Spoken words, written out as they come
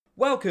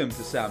Welcome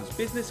to Sam's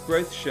Business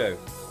Growth Show.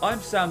 I'm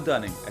Sam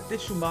Dunning, a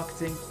digital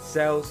marketing,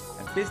 sales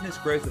and business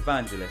growth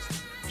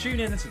evangelist. Tune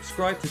in and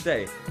subscribe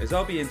today as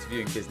I'll be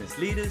interviewing business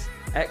leaders,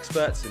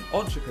 experts and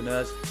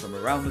entrepreneurs from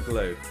around the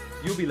globe.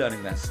 You'll be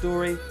learning their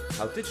story,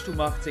 how digital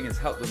marketing has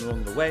helped them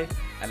along the way,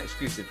 and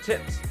exclusive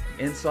tips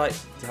and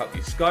insights to help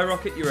you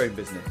skyrocket your own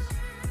business.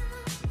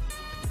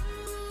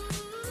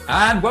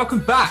 And welcome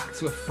back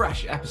to a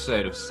fresh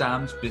episode of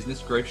Sam's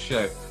Business Growth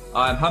Show.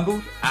 I'm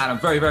humbled and I'm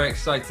very, very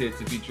excited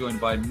to be joined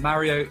by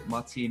Mario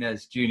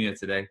Martinez Jr.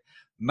 today.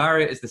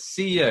 Mario is the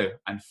CEO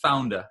and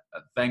founder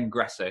of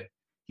Vengreso.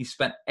 He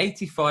spent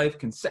 85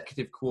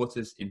 consecutive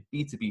quarters in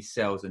B2B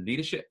sales and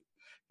leadership.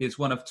 He is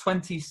one of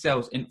 20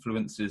 sales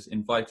influencers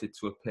invited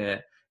to appear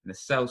in the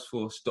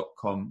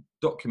Salesforce.com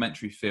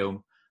documentary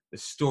film, The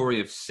Story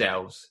of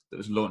Sales, that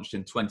was launched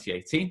in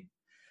 2018.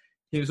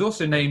 He was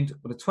also named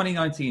one of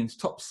 2019's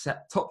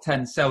top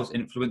 10 sales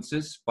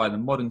influencers by the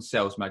Modern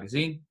Sales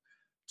magazine,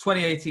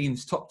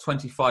 2018's top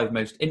 25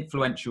 most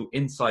influential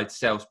inside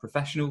sales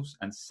professionals,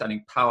 and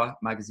Selling Power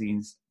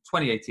magazine's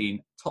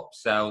 2018 top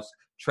sales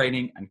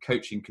training and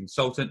coaching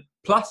consultant.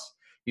 Plus,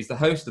 he's the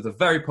host of the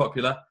very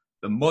popular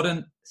The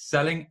Modern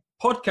Selling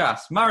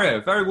podcast.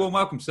 Mario, very warm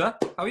welcome, sir.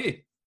 How are you?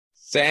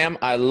 Sam,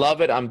 I love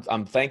it.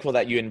 I'm thankful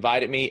that you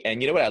invited me.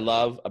 And you know what I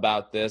love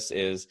about this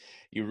is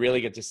you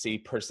really get to see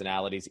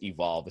personalities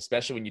evolve,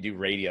 especially when you do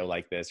radio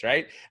like this,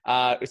 right?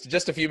 It's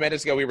just a few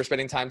minutes ago, we were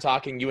spending time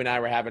talking. You and I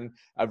were having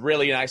a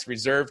really nice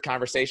reserved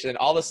conversation. And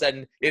all of a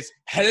sudden it's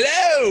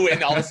hello.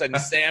 And all of a sudden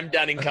Sam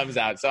Dunning comes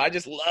out. So I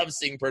just love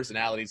seeing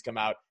personalities come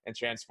out and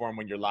transform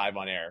when you're live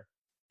on air.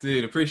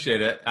 Dude,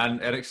 appreciate it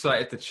and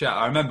excited to chat.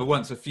 I remember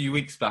once a few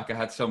weeks back, I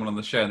had someone on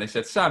the show and they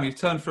said, Sam, you've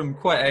turned from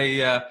quite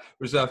a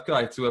reserved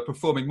guy to a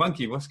performing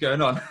monkey. What's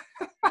going on?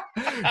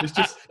 It's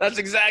just That's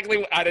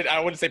exactly, I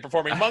wouldn't say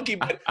performing monkey,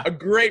 but a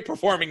great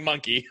performing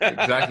monkey.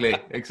 Exactly.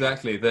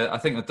 I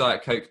think the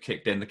Diet Coke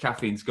kicked in, the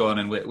caffeine's gone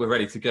and we're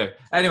ready to go.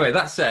 Anyway,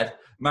 that said,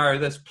 Mario,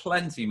 there's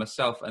plenty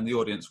myself and the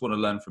audience want to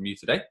learn from you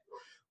today.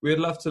 We'd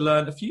love to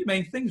learn a few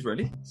main things,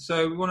 really.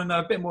 So we want to know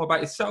a bit more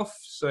about yourself.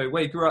 So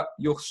where you grew up,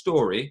 your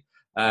story,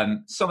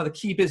 some of the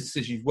key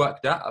businesses you've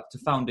worked at up to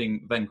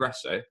founding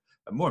Vengreso,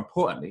 and more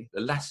importantly, the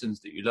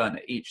lessons that you learn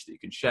at each that you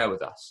can share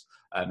with us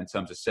in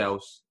terms of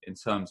sales, in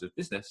terms of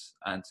business,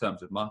 and in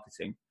terms of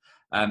marketing.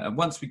 And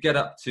once we get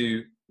up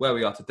to where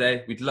we are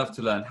today, we'd love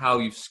to learn how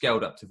you've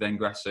scaled up to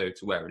Vengreso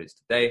to where it is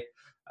today,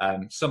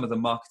 some of the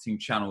marketing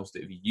channels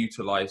that you've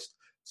utilized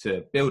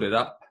to build it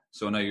up.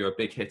 So I know you're a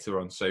big hitter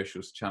on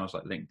socials, channels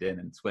like LinkedIn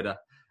and Twitter.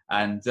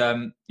 And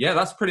yeah,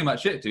 that's pretty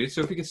much it, dude.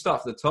 So if we could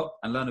start from the top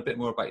and learn a bit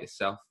more about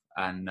yourself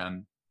and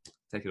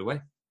take it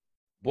away.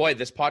 Boy,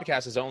 this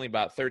podcast is only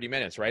about 30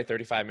 minutes, right?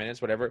 35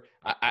 minutes, whatever.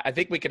 I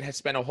think we could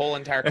spend a whole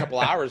entire couple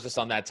hours just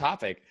on that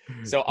topic.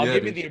 So I'll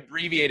give you the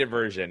abbreviated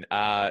version.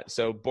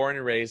 So born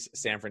and raised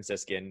San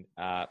Franciscan.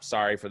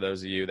 Sorry for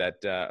those of you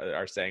that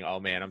are saying, oh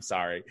man, I'm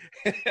sorry.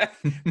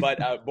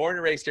 But born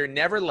and raised here,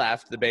 never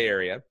left the Bay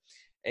Area.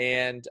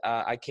 And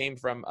I came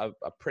from a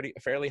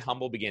fairly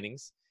humble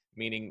beginnings,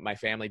 meaning my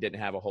family didn't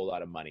have a whole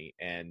lot of money.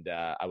 And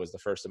I was the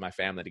first in my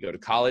family to go to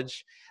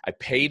college. I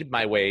paid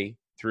my way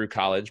through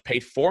college,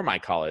 paid for my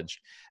college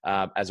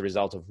as a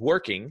result of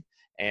working.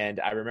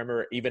 And I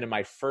remember even in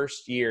my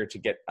first year to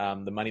get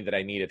the money that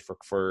I needed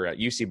for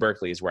UC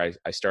Berkeley is where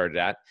I started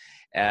at.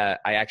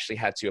 I actually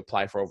had to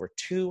apply for over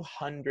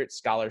 200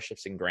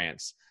 scholarships and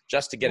grants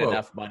just to get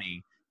enough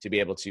money to be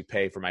able to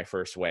pay for my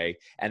first way.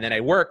 And then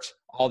I worked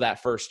all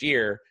that first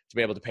year to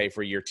be able to pay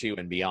for year 2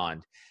 and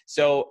beyond.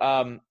 So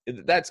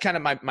that's kind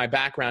of my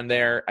background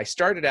there. I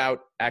started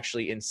out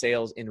actually in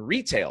sales in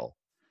retail,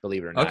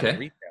 believe it or not, in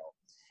retail.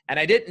 And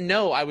I didn't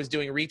know I was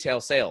doing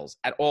retail sales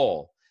at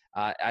all.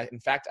 In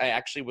fact, I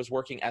actually was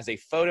working as a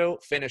photo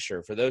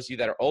finisher. For those of you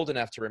that are old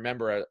enough to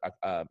remember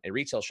a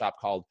retail shop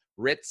called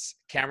Ritz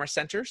Camera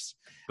Centers.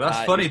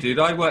 That's funny, dude.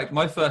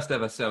 My first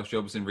ever sales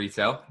job was in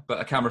retail, but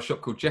a camera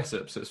shop called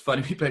Jessup. So it's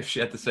funny we both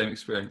shared the same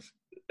experience.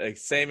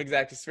 Same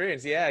exact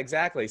experience. Yeah,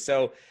 exactly.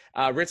 So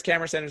Ritz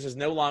Camera Centers is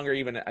no longer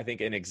even, I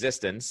think, in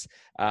existence.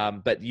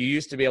 But you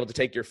used to be able to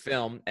take your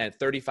film and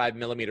 35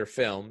 millimeter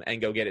film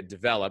and go get it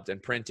developed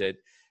and printed.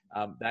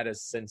 That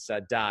has since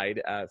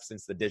died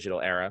since the digital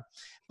era.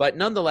 But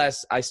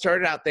nonetheless, I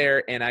started out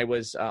there and I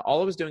was,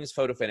 all I was doing is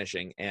photo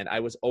finishing and I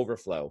was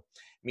overflow,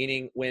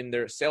 meaning when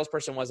the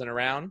salesperson wasn't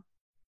around,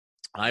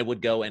 I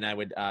would go and I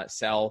would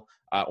sell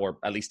or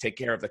at least take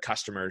care of the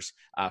customers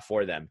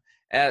for them.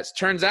 As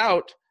turns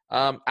out,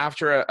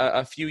 after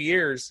a few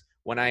years,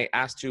 when I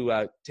asked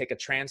to take a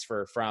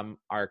transfer from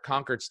our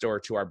Concord store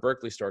to our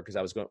Berkeley store, because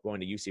I was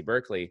going to UC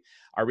Berkeley,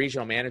 our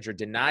regional manager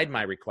denied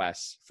my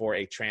request for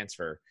a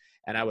transfer.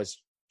 And I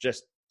was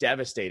just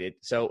devastated.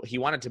 So he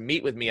wanted to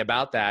meet with me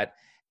about that.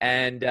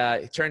 And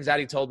it turns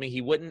out he told me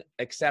he wouldn't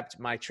accept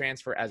my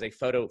transfer as a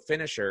photo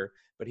finisher,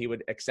 but he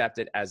would accept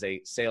it as a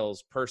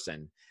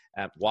salesperson.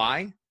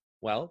 Why?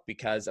 Well,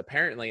 because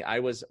apparently I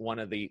was one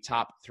of the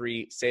top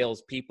 3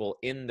 salespeople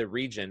in the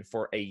region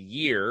for a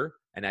year,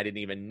 and I didn't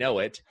even know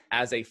it,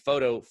 as a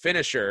photo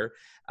finisher.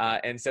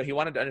 And so he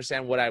wanted to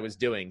understand what I was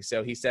doing.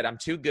 So he said, I'm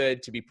too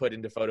good to be put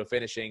into photo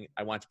finishing.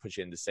 I want to put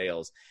you into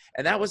sales.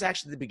 And that was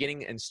actually the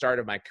beginning and start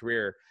of my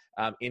career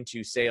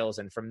into sales.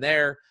 And from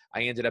there,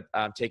 I ended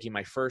up taking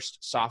my first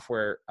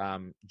software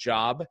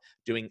job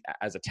doing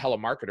as a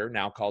telemarketer,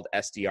 now called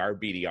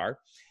SDR, BDR,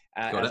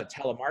 as a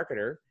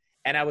telemarketer.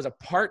 And I was a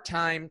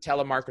part-time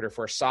telemarketer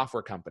for a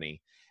software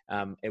company.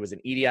 It was an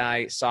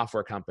EDI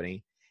software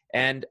company.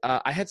 And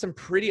I had some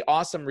pretty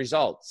awesome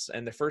results.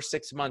 In the first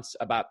 6 months,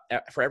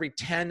 for every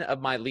 10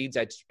 of my leads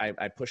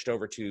I pushed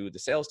over to the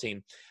sales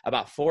team,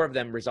 about 4 of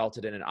them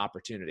resulted in an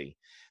opportunity.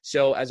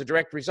 So as a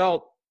direct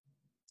result,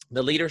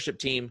 the leadership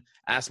team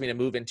asked me to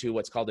move into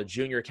what's called a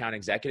junior account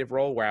executive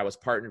role, where I was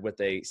partnered with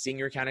a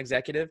senior account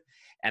executive.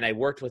 And I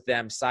worked with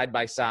them side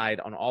by side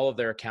on all of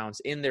their accounts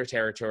in their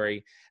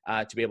territory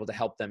to be able to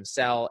help them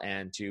sell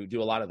and to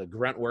do a lot of the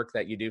grunt work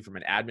that you do from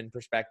an admin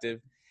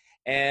perspective.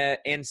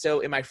 And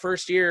so in my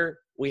first year,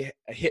 we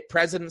hit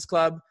President's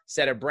Club,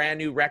 set a brand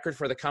new record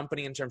for the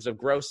company in terms of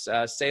gross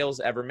sales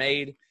ever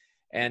made.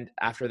 And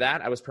after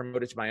that, I was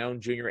promoted to my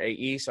own junior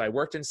AE. So I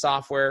worked in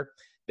software,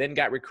 then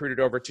got recruited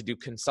over to do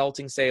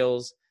consulting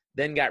sales,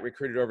 then got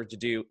recruited over to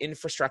do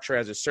infrastructure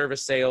as a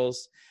service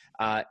sales.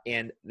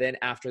 And then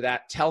after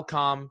that,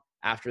 telecom,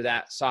 after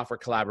that, software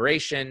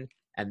collaboration.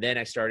 And then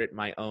I started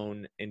my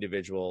own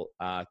individual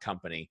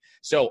company.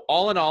 So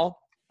all in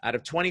all, out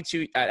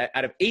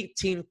of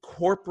 18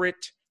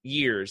 corporate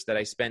years that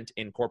I spent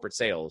in corporate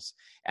sales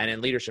and in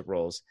leadership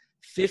roles,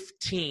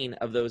 15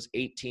 of those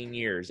 18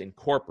 years in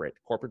corporate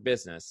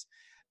business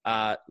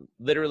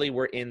literally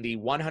were in the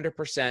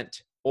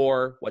 100%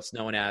 or what's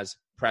known as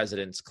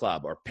President's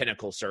Club or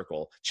Pinnacle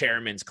Circle,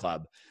 Chairman's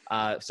Club.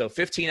 So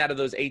 15 out of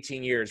those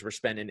 18 years were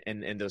spent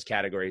in those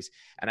categories.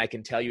 And I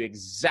can tell you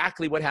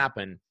exactly what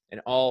happened in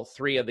all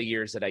 3 of the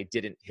years that I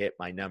didn't hit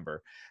my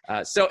number.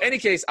 So any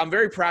case, I'm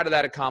very proud of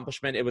that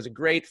accomplishment. It was a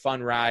great,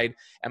 fun ride.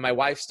 And my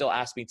wife still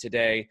asks me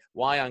today,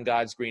 why on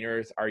God's green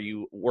earth are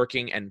you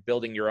working and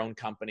building your own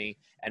company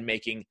and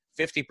making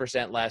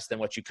 50% less than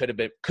what you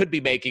could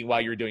be making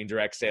while you're doing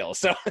direct sales?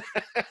 So,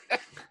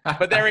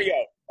 but there we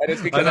go. And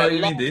it's because I know what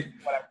you mean, dude.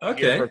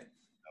 Okay.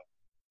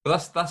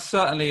 Well, that's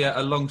certainly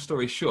a long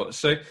story short.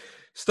 So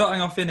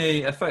starting off in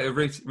a photo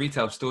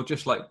retail store,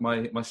 just like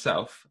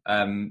myself,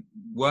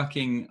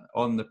 working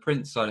on the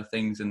print side of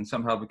things and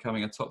somehow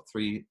becoming a top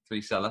three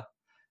seller,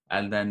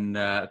 and then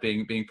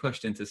being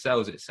pushed into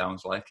sales, it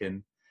sounds like,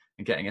 and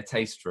getting a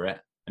taste for it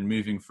and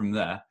moving from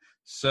there.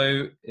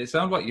 So it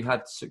sounds like you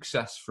had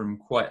success from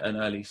quite an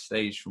early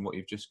stage from what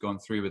you've just gone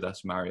through with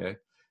us, Mario.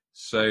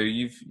 So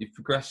you've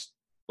progressed,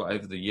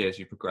 over the years,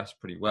 you've progressed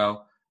pretty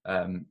well.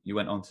 You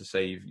went on to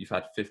say you've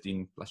had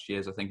 15 plus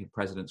years, I think, in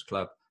President's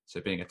Club, so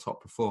being a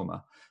top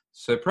performer.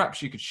 So perhaps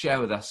you could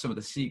share with us some of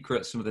the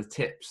secrets, some of the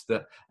tips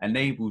that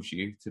enabled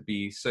you to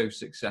be so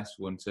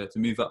successful and to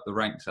move up the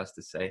ranks, as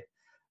to say.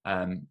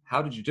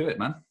 How did you do it,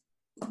 man?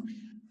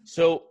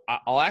 So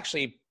I'll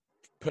actually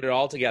put it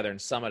all together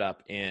and sum it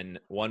up in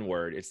one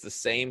word. It's the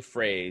same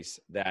phrase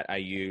that I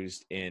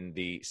used in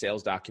the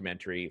sales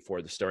documentary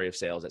for the story of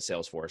sales at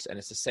Salesforce. And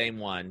it's the same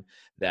one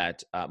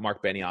that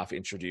Mark Benioff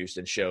introduced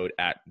and showed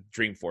at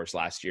Dreamforce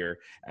last year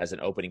as an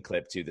opening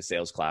clip to the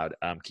Sales Cloud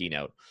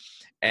keynote.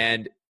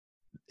 And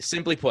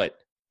simply put,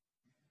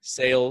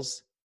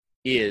 sales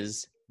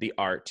is the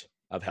art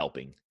of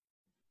helping,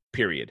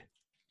 period.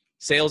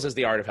 Sales is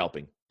the art of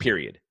helping,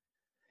 period.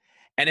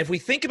 And if we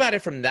think about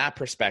it from that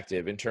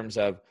perspective, in terms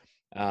of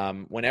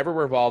whenever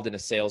we're involved in a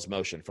sales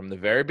motion, from the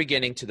very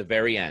beginning to the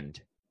very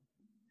end,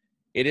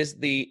 it is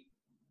the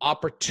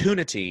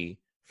opportunity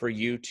for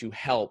you to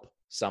help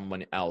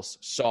someone else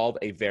solve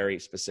a very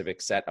specific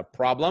set of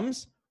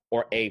problems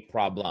or a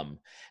problem,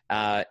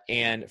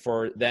 and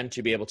for them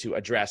to be able to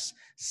address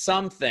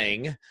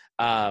something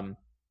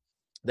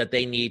that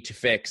they need to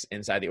fix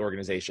inside the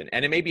organization.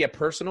 And it may be a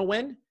personal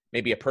win,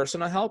 maybe a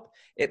personal help,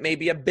 it may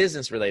be a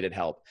business-related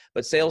help,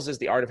 but sales is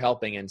the art of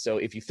helping. And so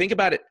if you think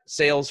about it,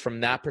 sales from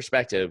that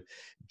perspective,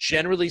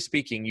 generally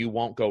speaking, you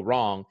won't go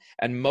wrong.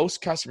 And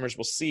most customers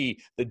will see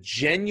the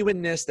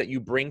genuineness that you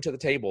bring to the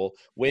table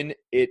when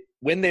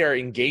they are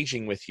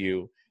engaging with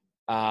you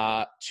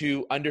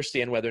to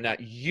understand whether or not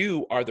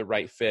you are the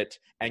right fit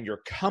and your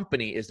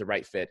company is the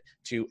right fit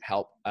to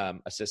help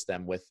assist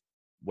them with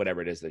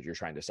whatever it is that you're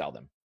trying to sell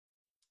them.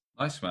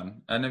 Nice,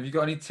 man. And have you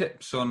got any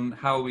tips on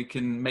how we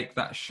can make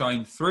that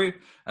shine through?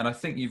 And I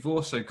think you've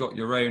also got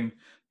your own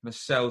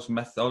sales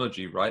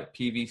methodology, right?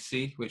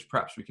 PVC, which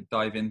perhaps we could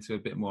dive into a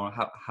bit more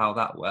how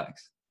that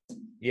works.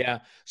 Yeah.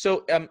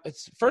 So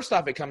first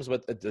off, it comes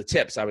with the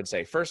tips, I would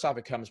say. First off,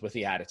 it comes with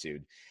the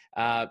attitude.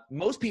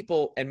 Most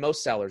people and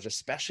most sellers,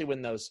 especially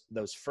when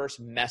those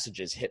first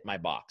messages hit my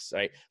box,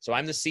 right? So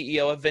I'm the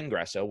CEO of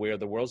Vingresso. We're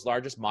the world's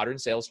largest modern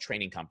sales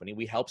training company.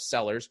 We help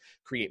sellers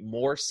create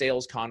more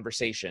sales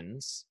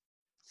conversations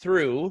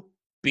through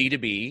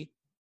B2B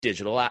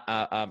digital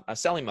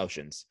selling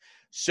motions.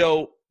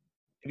 So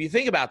if you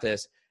think about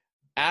this,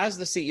 as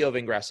the CEO of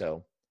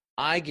Ingresso,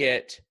 I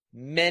get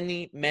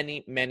many,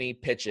 many, many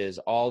pitches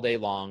all day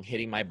long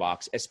hitting my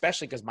box,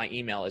 especially because my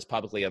email is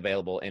publicly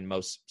available in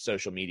most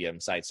social media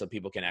sites so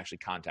people can actually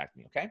contact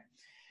me, okay?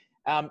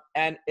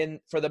 And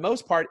for the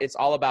most part, it's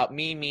all about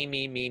me.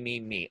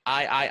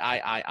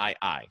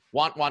 I.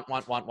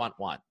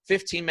 Want.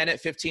 15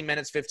 minutes.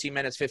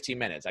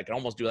 I can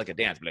almost do like a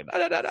dance,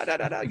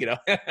 but you know.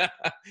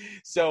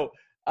 So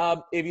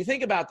if you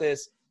think about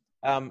this,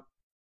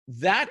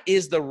 that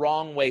is the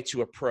wrong way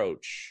to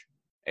approach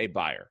a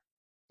buyer.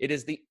 It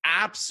is the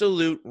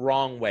absolute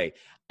wrong way.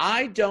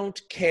 I don't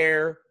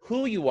care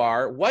who you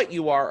are, what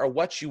you are, or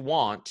what you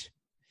want,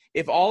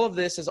 if all of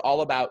this is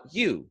all about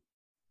you.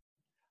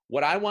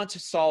 What I want to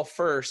solve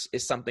first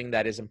is something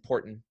that is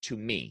important to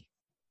me.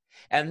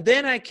 And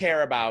then I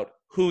care about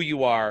who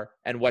you are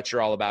and what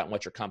you're all about and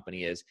what your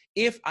company is,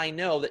 if I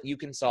know that you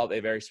can solve a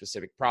very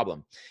specific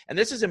problem. And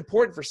this is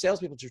important for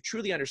salespeople to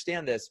truly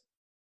understand this,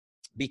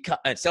 because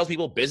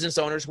salespeople, business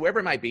owners,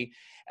 whoever it might be,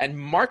 and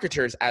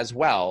marketers as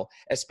well,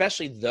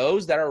 especially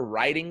those that are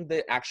writing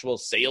the actual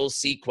sales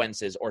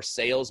sequences or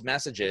sales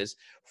messages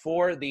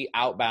for the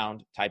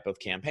outbound type of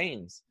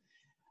campaigns.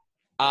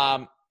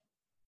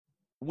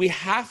 We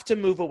have to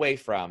move away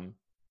from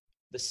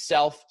the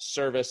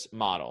self-service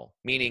model,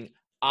 meaning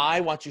I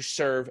want to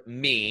serve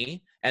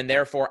me, and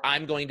therefore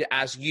I'm going to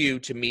ask you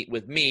to meet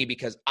with me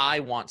because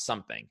I want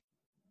something.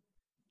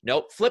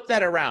 Nope, flip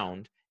that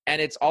around, and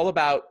it's all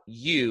about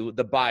you,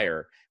 the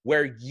buyer,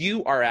 where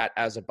you are at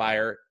as a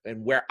buyer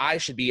and where I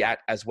should be at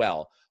as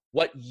well.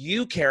 What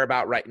you care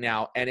about right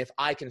now, and if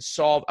I can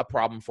solve a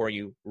problem for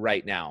you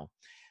right now.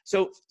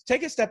 So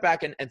take a step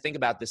back and think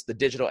about this, the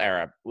digital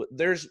era.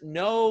 There's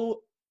no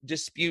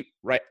dispute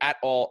right at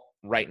all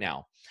right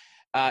now.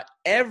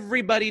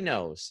 Everybody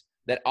knows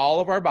that all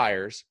of our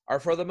buyers are,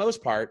 for the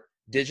most part,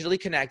 digitally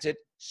connected,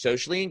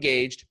 socially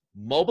engaged,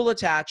 mobile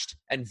attached,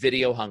 and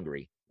video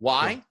hungry.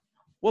 Why? Sure.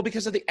 Well,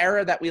 because of the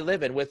era that we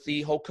live in with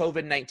the whole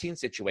COVID-19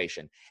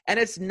 situation. And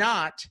it's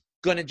not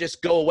going to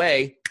just go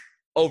away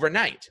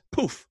overnight.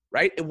 Poof,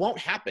 right? It won't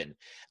happen.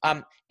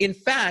 In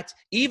fact,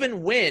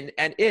 even when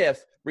and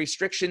if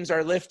restrictions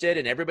are lifted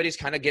and everybody's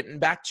kind of getting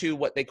back to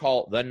what they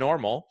call the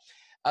normal,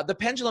 the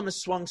pendulum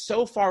has swung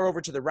so far over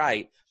to the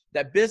right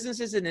that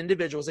businesses and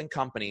individuals and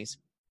companies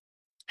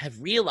have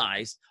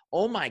realized,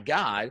 oh my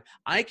God,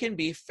 I can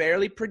be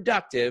fairly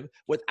productive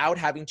without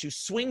having to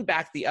swing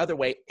back the other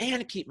way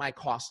and keep my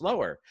costs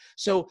lower.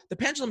 So the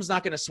pendulum is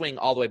not going to swing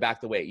all the way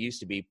back the way it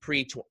used to be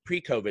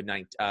pre-COVID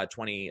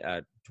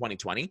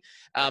 2020.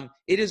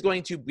 It is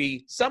going to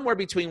be somewhere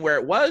between where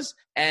it was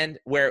and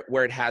where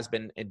it has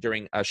been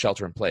during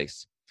shelter in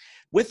place.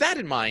 With that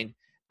in mind,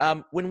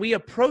 when we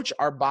approach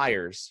our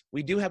buyers,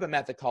 we do have a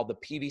method called the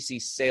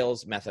PVC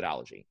sales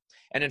methodology.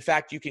 And in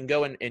fact, you can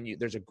go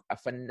there's a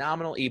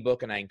phenomenal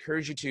ebook, and I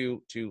encourage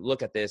you to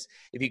look at this.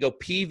 If you go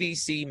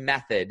PVC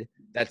method,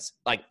 that's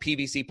like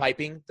PVC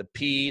piping, the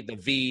P, the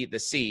V, the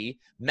C,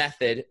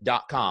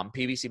 method.com,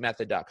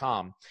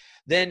 pvcmethod.com,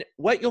 then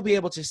what you'll be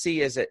able to see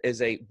is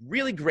a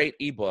really great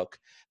ebook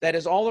that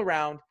is all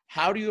around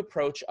how do you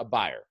approach a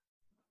buyer?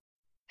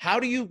 How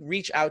do you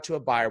reach out to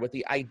a buyer with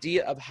the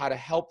idea of how to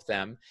help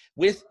them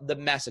with the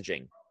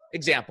messaging?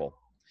 Example,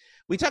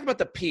 we talk about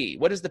the P.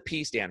 What does the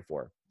P stand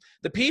for?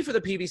 The P for the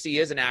PVC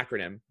is an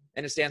acronym,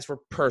 and it stands for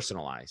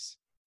personalize.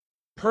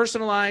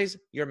 Personalize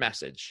your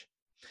message.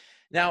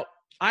 Now,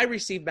 I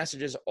receive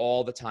messages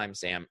all the time,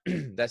 Sam,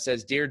 that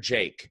says, Dear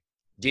Jake,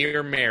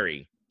 Dear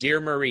Mary, Dear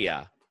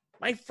Maria.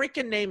 My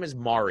freaking name is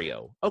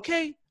Mario,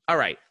 okay? All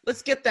right,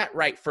 let's get that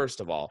right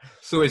first of all.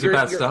 It's always a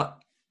bad start.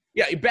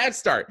 Yeah, a bad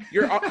start.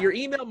 Your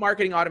email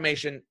marketing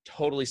automation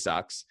totally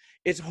sucks.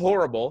 It's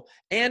horrible.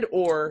 And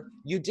or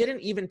you didn't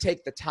even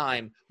take the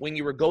time when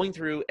you were going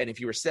through, and if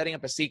you were setting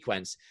up a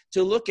sequence,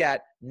 to look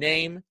at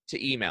name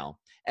to email.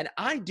 And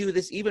I do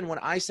this even when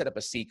I set up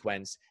a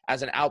sequence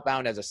as an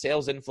outbound, as a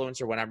sales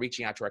influencer, when I'm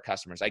reaching out to our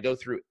customers. I go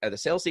through the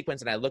sales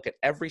sequence and I look at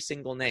every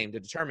single name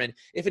to determine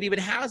if it even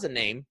has a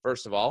name,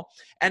 first of all,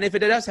 and if it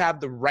does have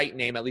the right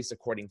name, at least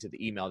according to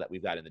the email that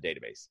we've got in the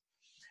database.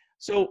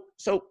 So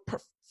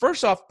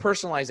first off,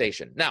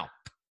 personalization. Now,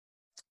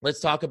 let's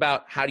talk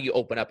about how do you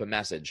open up a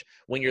message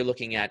when you're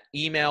looking at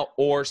email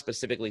or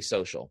specifically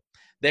social.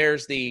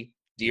 There's the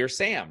Dear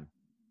Sam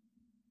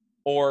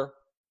or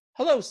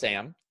Hello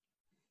Sam.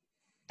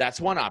 That's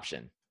one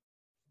option.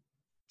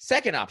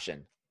 Second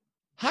option,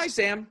 Hi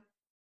Sam.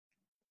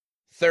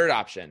 Third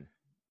option,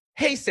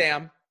 Hey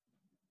Sam.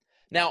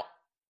 Now,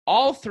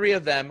 all three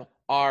of them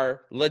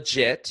are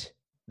legit.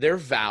 They're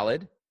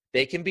valid.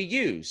 They can be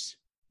used.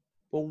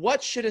 Well,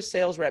 what should a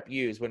sales rep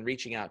use when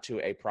reaching out to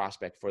a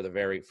prospect for the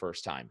very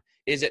first time?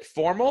 Is it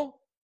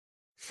formal,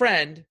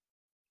 friend,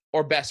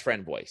 or best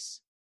friend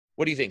voice?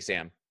 What do you think,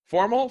 Sam?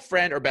 Formal,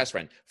 friend, or best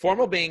friend?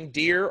 Formal being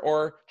Dear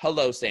or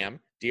Hello, Sam.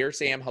 Dear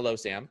Sam, Hello,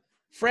 Sam.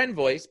 Friend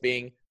voice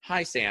being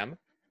Hi, Sam.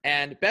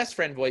 And best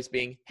friend voice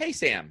being Hey,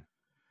 Sam.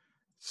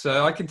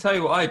 So I can tell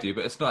you what I do,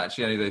 but it's not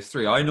actually any of those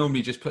three. I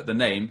normally just put the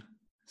name.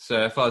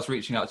 So if I was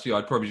reaching out to you,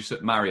 I'd probably just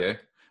put Mario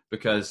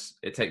because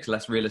it takes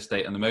less real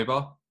estate on the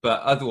mobile.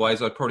 But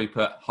otherwise, I'd probably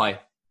put hi.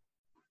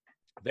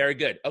 Very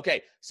good.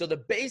 Okay, so the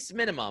base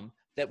minimum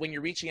that when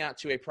you're reaching out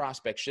to a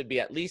prospect should be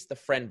at least the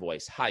friend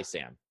voice. Hi,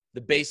 Sam.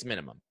 The base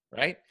minimum,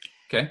 right?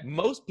 Okay.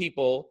 Most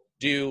people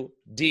do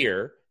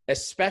dear,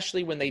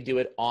 especially when they do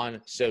it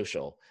on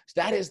social.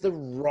 So that is the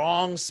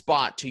wrong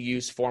spot to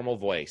use formal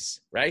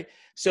voice, right?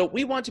 So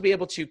we want to be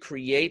able to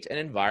create an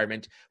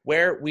environment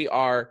where we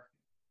are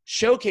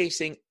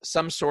showcasing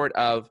some sort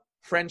of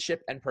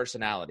friendship and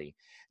personality.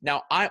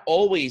 Now, I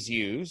always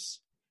use,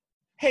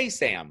 hey,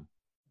 Sam,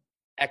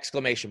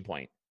 exclamation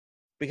point,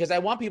 because I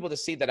want people to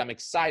see that I'm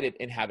excited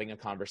in having a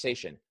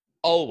conversation.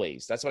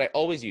 Always. That's what I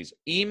always use.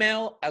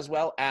 Email as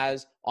well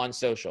as on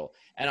social.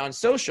 And on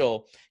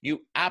social,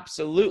 you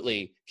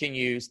absolutely can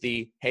use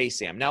the hey,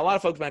 Sam. Now, a lot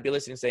of folks might be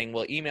listening saying,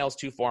 well, email's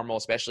too formal,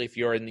 especially if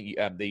you're in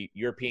the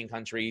European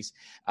countries.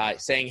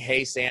 Saying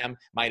hey, Sam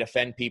might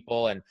offend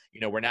people. And,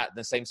 we're not in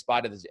the same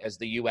spot as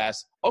the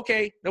US.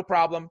 Okay, no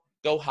problem.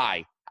 Go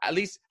hi. At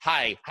least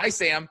hi. Hi,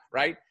 Sam,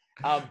 right?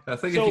 I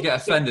think if you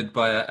get offended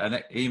by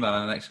an email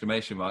and an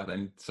exclamation mark,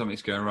 then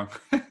something's going wrong.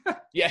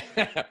 Yeah.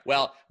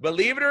 Well,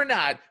 believe it or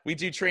not, we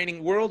do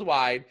training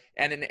worldwide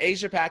and in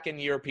Asia Pac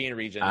and European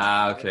regions.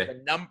 Okay.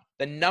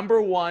 The number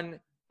one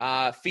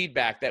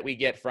feedback that we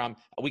get from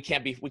we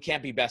can't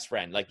be best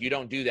friend. Like you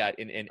don't do that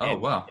in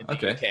wow. In the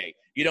okay. UK.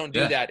 You don't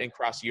do that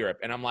across Europe.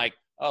 And I'm like,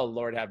 oh,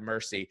 Lord have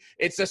mercy.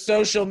 It's a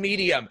social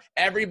medium.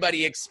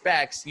 Everybody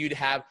expects you to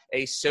have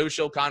a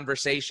social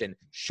conversation.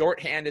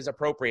 Shorthand is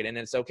appropriate, and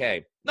it's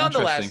okay.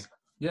 Nonetheless,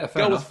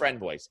 go with friend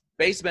voice.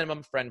 Base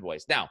minimum friend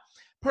voice. Now,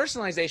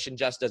 personalization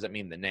just doesn't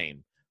mean the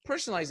name.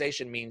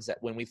 Personalization means that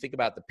when we think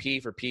about the P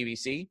for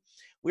PVC,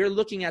 we're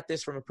looking at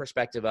this from a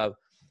perspective of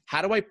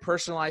how do I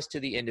personalize to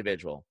the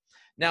individual?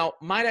 Now,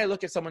 might I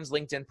look at someone's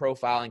LinkedIn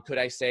profile and could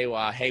I say,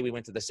 well, hey, we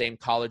went to the same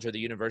college or the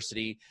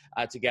university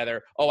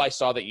together. Oh, I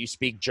saw that you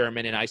speak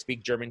German and I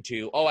speak German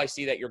too. Oh, I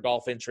see that your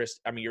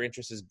your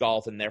interest is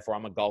golf and therefore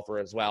I'm a golfer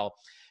as well.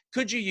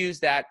 Could you use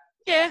that?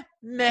 Yeah,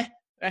 meh.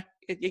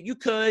 You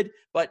could,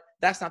 but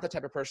that's not the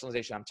type of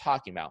personalization I'm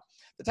talking about.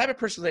 The type of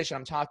personalization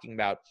I'm talking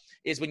about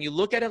is when you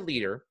look at a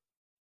leader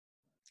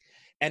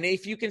and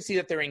if you can see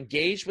that they're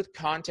engaged with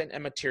content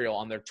and material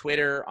on their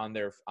Twitter, on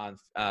their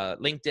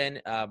LinkedIn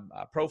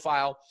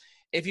profile,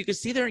 if you can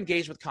see they're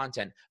engaged with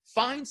content,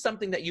 find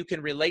something that you can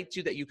relate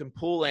to, that you can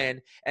pull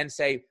in and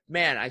say,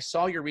 man, I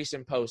saw your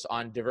recent post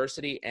on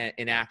diversity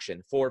in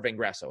action for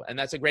Vengreso. And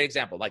that's a great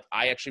example. Like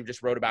I actually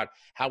just wrote about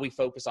how we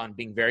focus on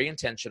being very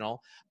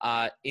intentional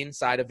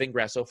inside of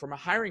Vengreso from a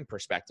hiring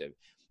perspective.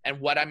 And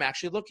what I'm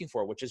actually looking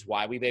for, which is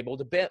why we've been able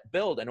to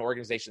build an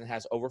organization that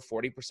has over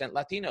 40%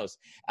 Latinos,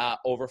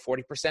 over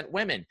 40%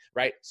 women,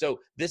 right? So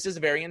this is a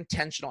very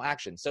intentional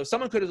action. So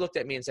someone could have looked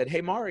at me and said,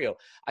 hey, Mario,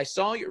 I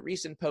saw your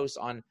recent post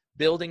on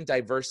building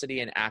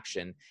diversity in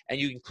action, and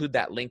you include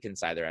that link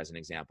inside there as an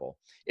example.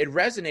 It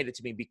resonated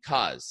to me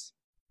because,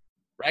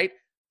 right?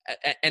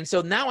 And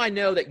so now I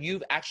know that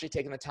you've actually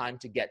taken the time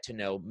to get to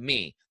know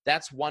me.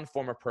 That's one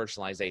form of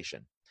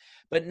personalization.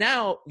 But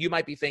now you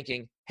might be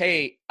thinking,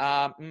 hey,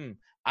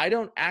 I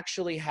don't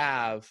actually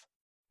have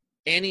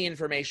any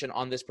information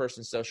on this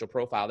person's social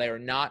profile. They are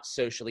not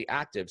socially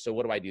active. So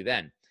what do I do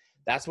then?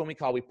 That's when we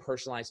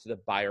personalize to the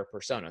buyer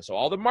persona. So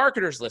all the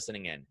marketers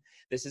listening in,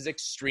 this is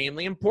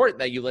extremely important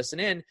that you listen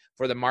in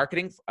for the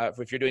marketing.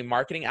 If you're doing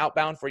marketing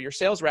outbound for your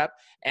sales rep,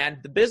 and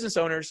the business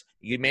owners,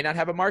 you may not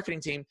have a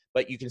marketing team,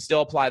 but you can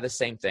still apply the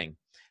same thing.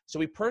 So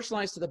we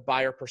personalize to the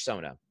buyer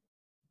persona.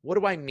 What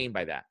do I mean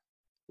by that?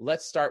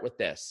 Let's start with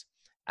this.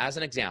 As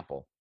an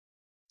example,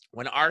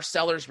 when our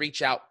sellers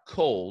reach out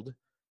cold,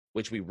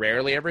 which we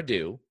rarely ever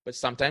do, but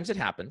sometimes it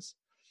happens,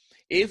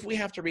 if we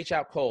have to reach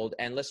out cold,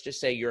 and let's just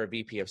say you're a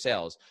VP of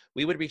sales,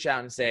 we would reach out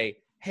and say,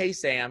 hey,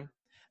 Sam,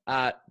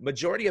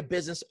 majority of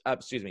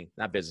majority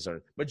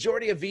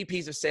of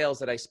VPs of sales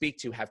that I speak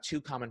to have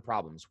two common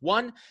problems.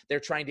 One, they're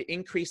trying to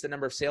increase the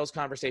number of sales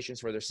conversations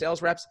for their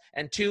sales reps,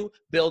 and two,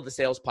 build the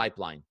sales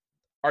pipeline.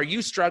 Are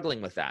you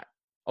struggling with that?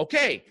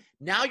 Okay,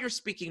 now you're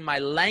speaking my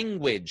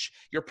language.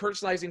 You're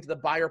personalizing to the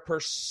buyer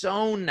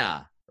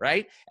persona,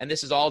 right? And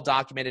this is all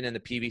documented in the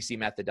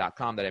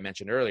pvcmethod.com that I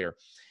mentioned earlier.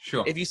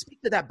 Sure. If you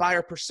speak to that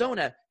buyer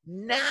persona,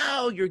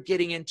 now you're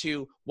getting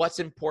into what's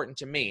important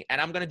to me.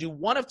 And I'm going to do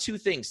one of two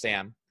things,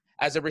 Sam.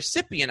 As a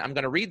recipient, I'm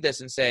going to read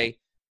this and say,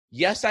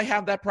 yes, I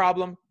have that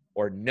problem,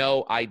 or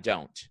no, I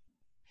don't.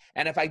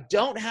 And if I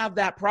don't have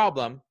that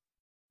problem,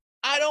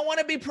 I don't want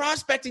to be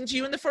prospecting to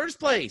you in the first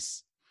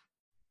place.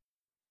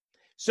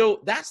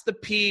 So that's the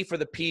P for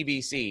the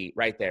PVC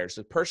right there.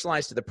 So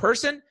personalized to the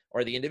person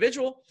or the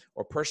individual,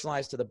 or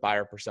personalized to the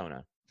buyer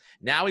persona.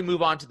 Now we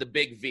move on to the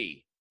big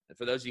V. And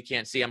for those of you who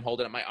can't see, I'm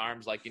holding up my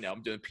arms like,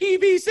 I'm doing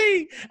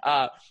PVC.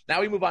 Now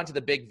we move on to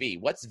the big V.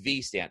 What's the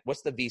V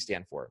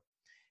stand for?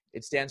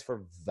 It stands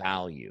for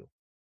value.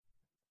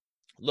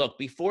 Look,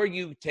 before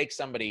you take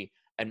somebody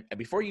and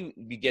before you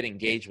get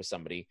engaged with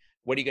somebody,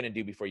 what are you going to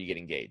do before you get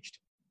engaged?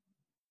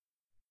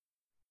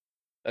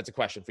 That's a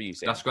question for you,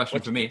 Sam. That's a question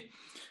for me.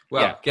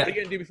 Well, what are you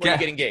going to do before you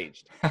get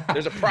engaged?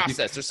 There's a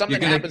process. There's something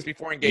that happens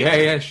before engagement.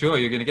 Yeah, sure.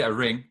 You're going to get a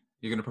ring.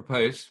 you're going to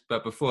propose,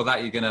 but before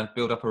that, you're going to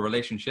build up a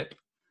relationship.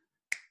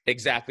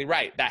 Exactly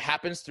right. That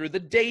happens through the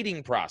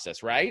dating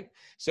process, right?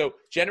 So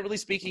generally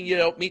speaking, you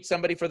don't meet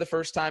somebody for the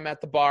first time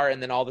at the bar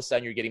and then all of a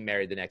sudden you're getting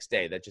married the next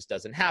day. That just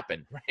doesn't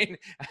happen, right?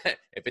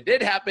 If it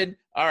did happen,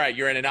 all right,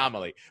 you're an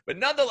anomaly. But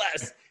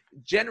nonetheless,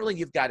 generally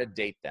you've got to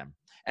date them.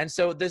 And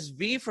so this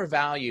V for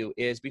value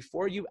is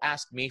before you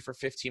ask me for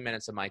 15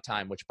 minutes of my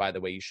time, which by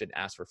the way, you shouldn't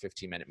ask for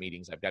 15-minute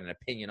meetings. I've got an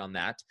opinion on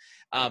that.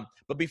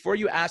 But before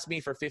you ask me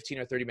for 15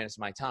 or 30 minutes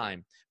of my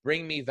time,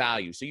 bring me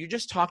value. So you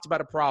just talked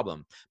about a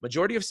problem.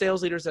 Majority of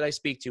sales leaders that I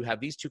speak to have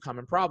these two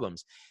common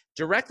problems.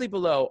 Directly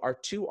below are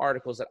two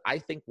articles that I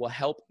think will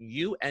help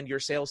you and your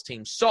sales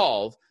team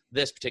solve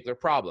this particular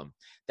problem.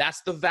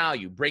 That's the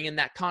value. Bring in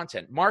that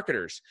content.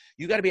 Marketers,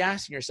 you got to be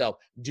asking yourself,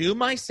 do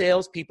my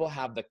salespeople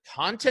have the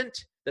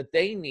content that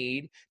they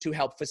need to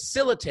help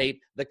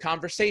facilitate the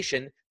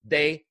conversation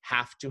they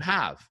have to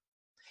have?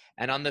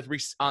 And on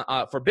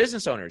the for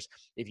business owners,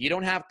 if you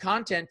don't have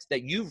content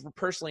that you've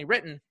personally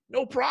written,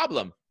 no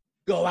problem.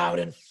 Go out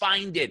and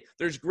find it.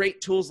 There's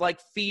great tools like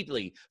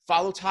Feedly.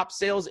 Follow top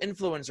sales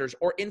influencers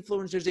or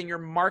influencers in your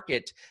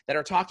market that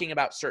are talking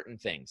about certain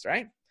things,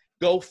 right?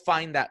 Go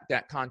find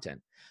that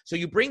content. So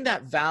you bring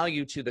that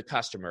value to the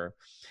customer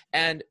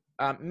and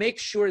make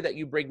sure that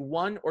you bring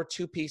one or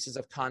two pieces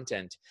of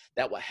content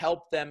that will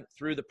help them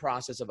through the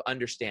process of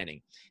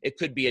understanding. It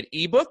could be an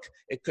ebook,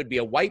 it could be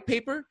a white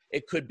paper,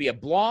 it could be a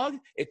blog,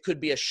 it could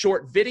be a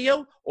short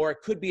video, or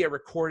it could be a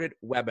recorded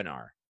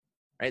webinar.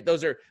 Right?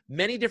 Those are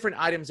many different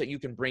items that you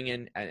can bring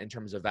in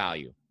terms of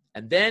value.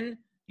 And then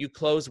you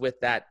close with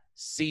that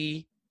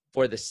C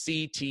for the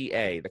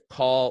CTA, the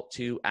call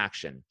to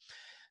action.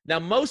 Now,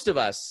 most of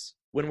us,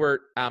 when we're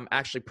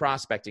actually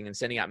prospecting and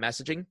sending out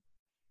messaging,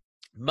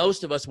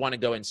 most of us want to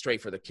go in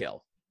straight for the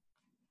kill.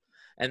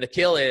 And the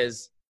kill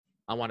is,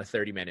 I want a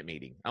 30-minute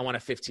meeting. I want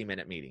a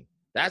 15-minute meeting.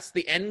 That's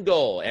the end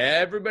goal.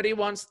 Everybody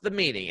wants the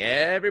meeting.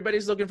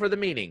 Everybody's looking for the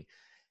meeting.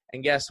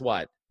 And guess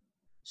what?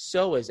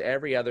 So is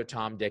every other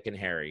Tom, Dick, and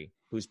Harry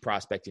who's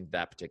prospecting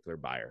that particular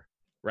buyer,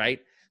 right?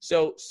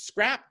 So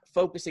scrap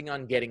focusing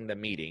on getting the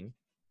meeting.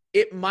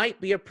 It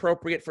might be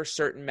appropriate for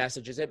certain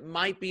messages. It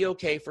might be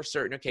okay for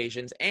certain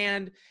occasions.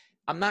 And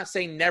I'm not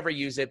saying never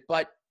use it,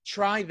 but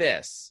try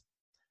this.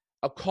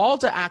 A call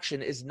to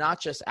action is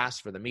not just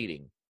ask for the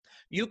meeting.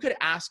 You could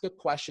ask a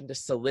question to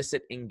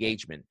solicit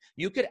engagement.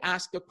 You could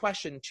ask a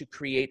question to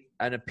create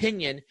an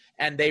opinion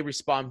and they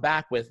respond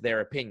back with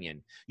their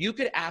opinion. You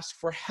could ask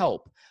for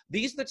help.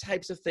 These are the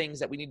types of things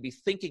that we need to be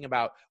thinking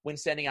about when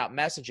sending out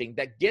messaging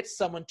that gets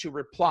someone to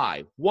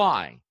reply.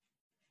 Why?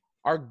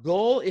 Our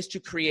goal is to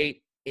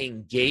create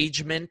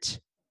engagement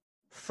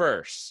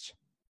first.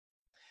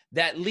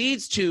 That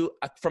leads to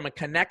from a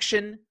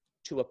connection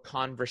to a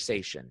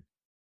conversation.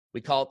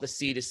 We call it the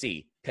C to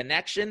C,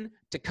 connection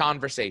to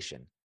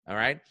conversation. All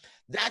right.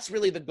 That's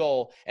really the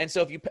goal. And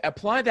so if you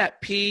apply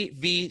that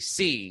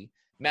PVC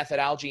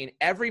methodology in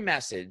every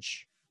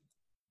message,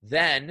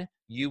 then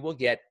you will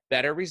get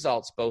better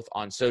results both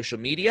on social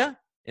media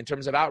in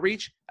terms of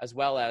outreach as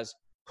well as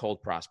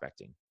cold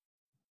prospecting.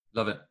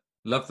 Love it.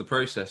 Love the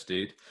process,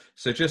 dude.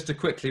 So just to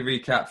quickly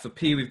recap, for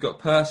P, we've got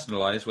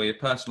personalize, where you're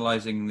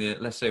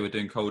personalizing let's say we're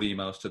doing cold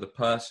emails to the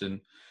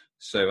person.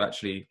 So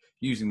actually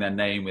using their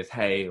name with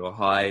hey or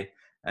hi,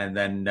 and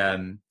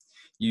then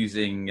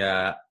using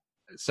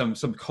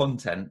some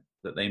content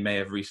that they may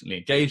have recently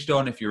engaged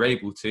on, if you're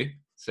able to.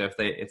 So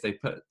if they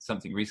put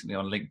something recently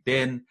on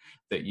LinkedIn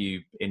that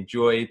you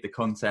enjoyed the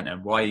content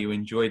and why you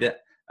enjoyed it,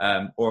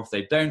 or if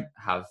they don't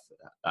have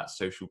that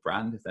social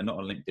brand, if they're not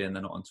on LinkedIn,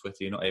 they're not on Twitter,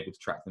 you're not able to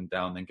track them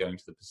down, then going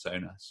to the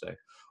persona. So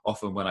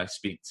often when I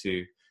speak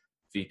to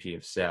VP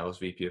of sales,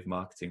 VP of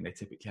marketing, they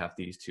typically have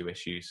these two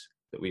issues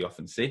that we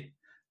often see.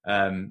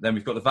 Then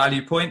we've got the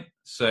value point.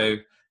 So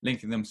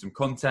linking them some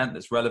content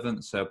that's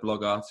relevant. So a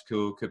blog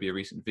article, could be a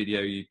recent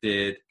video you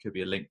did, could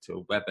be a link to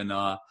a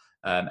webinar,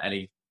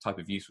 any type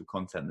of useful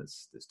content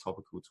that's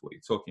topical to what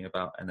you're talking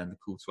about, and then the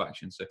call to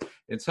action. So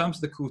in terms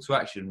of the call to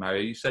action,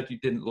 Mario, you said you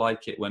didn't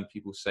like it when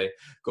people say,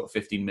 got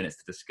 15 minutes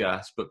to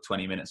discuss, book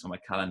 20 minutes on my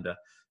calendar.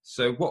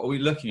 So what are we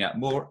looking at?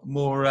 More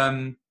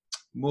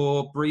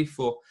brief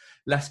or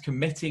less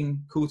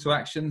committing call to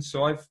action?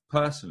 So I've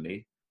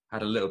personally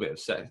had a little bit of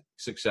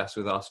success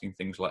with asking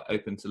things like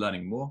open to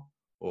learning more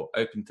or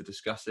open to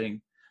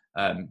discussing.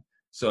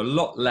 So a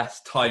lot less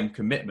time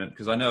commitment,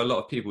 because I know a lot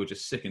of people are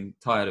just sick and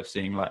tired of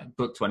seeing like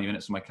book 20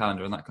 minutes on my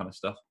calendar and that kind of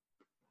stuff.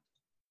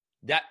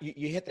 That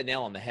you hit the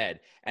nail on the head.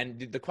 And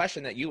the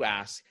question that you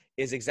ask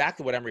is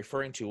exactly what I'm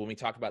referring to when we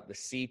talk about the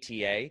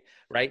CTA,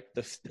 right?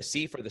 The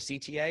C for the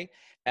CTA.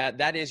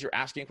 That is, you're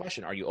asking a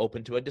question. Are you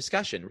open to a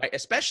discussion, right?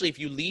 Especially if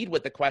you lead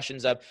with the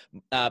questions of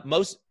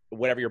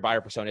whatever your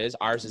buyer persona is.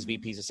 Ours is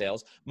VPs of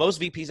sales. Most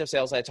VPs of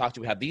sales that I talk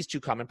to have these two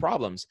common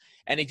problems.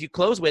 And if you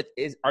close with,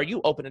 are you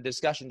open to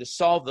discussion to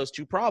solve those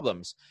two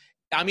problems?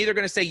 I'm either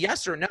going to say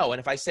yes or no. And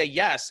if I say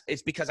yes,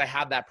 it's because I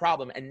have that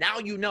problem. And now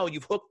you know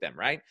you've hooked them,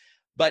 right?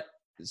 But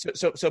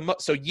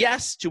So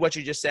yes to what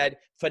you just said.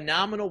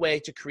 Phenomenal way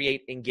to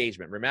create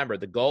engagement. Remember,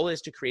 the goal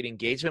is to create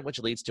engagement, which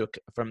leads to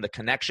from the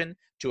connection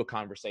to a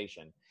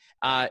conversation.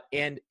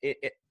 And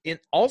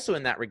also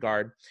in that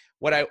regard,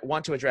 what I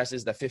want to address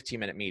is the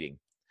 15-minute meeting.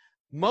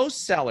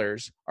 Most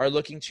sellers are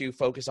looking to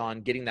focus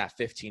on getting that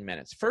 15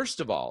 minutes.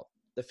 First of all,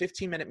 the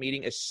 15-minute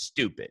meeting is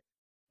stupid.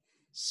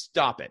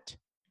 Stop it.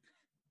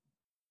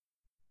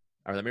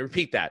 All right, let me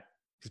repeat that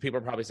because people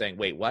are probably saying,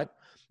 wait, what?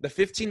 The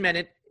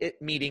 15-minute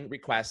meeting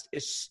request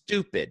is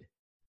stupid.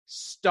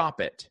 Stop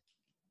it.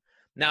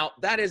 Now,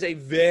 that is a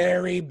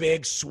very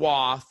big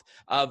swath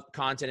of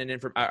content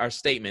and our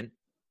statement.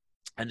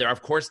 And there are,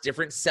 of course,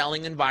 different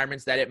selling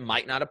environments that it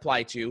might not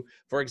apply to.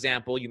 For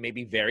example, you may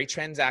be very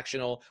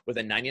transactional with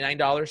a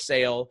 $99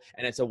 sale,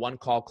 and it's a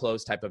one-call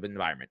close type of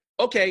environment.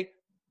 Okay,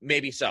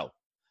 maybe so.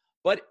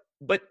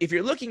 But if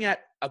you're looking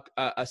at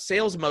a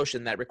sales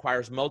motion that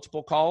requires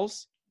multiple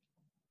calls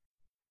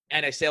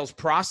and a sales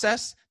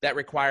process that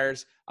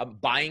requires a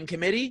buying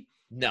committee,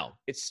 no,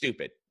 it's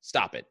stupid.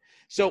 Stop it.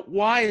 So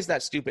why is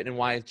that stupid, and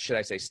why should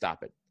I say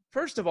stop it?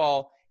 First of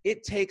all,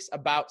 it takes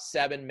about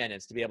 7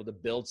 minutes to be able to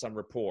build some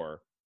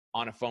rapport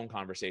on a phone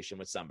conversation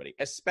with somebody,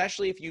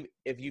 especially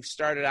if you've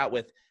started out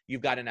with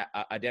you've got an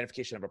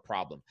identification of a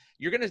problem.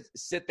 You're going to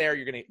sit there,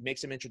 you're going to make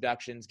some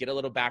introductions, get a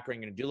little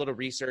background, you're going to do a little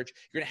research,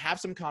 you're going to have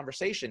some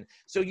conversation.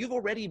 So you've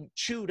already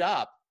chewed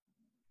up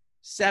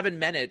 7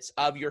 minutes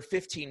of your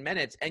 15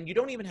 minutes, and you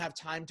don't even have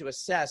time to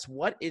assess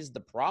what is the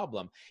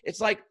problem.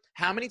 It's like,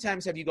 how many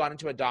times have you gone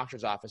into a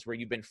doctor's office where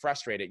you've been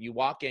frustrated? You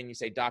walk in, you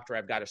say, doctor,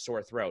 I've got a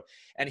sore throat.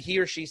 And he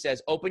or she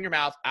says, open your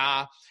mouth,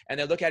 and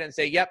they look at it and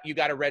say, yep, you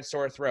got a red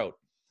sore throat.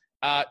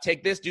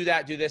 Take this, do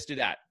that, do this, do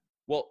that.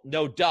 Well,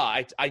 no,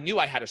 duh. I knew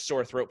I had a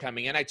sore throat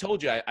coming in. I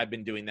told you I've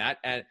been doing that.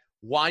 And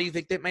why do you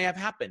think that may have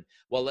happened?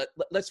 Well,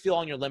 let's feel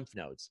on your lymph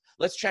nodes.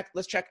 Let's check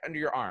under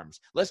your arms.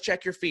 Let's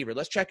check your fever.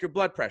 Let's check your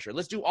blood pressure.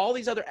 Let's do all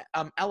these other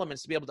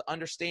elements to be able to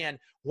understand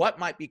what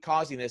might be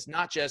causing this,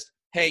 not just,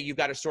 hey, you've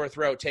got a sore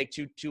throat, take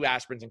two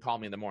aspirins and call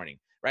me in the morning,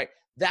 right?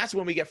 That's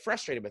when we get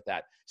frustrated with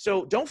that.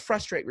 So don't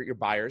frustrate your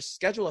buyers.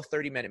 Schedule a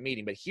 30-minute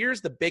meeting. But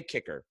here's the big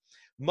kicker.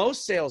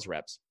 Most sales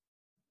reps,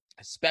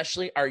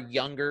 especially our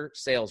younger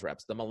sales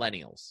reps, the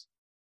millennials,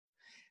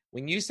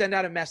 when you send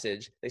out a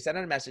message, they send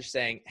out a message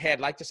saying, hey, I'd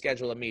like to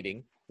schedule a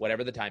meeting,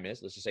 whatever the time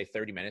is, let's just say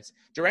 30 minutes.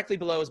 Directly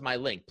below is my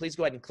link. Please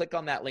go ahead and click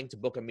on that link to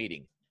book a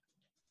meeting.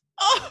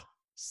 Oh,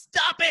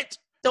 stop it.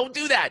 Don't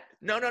do that.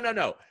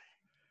 No.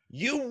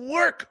 You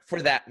work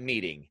for that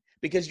meeting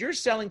because you're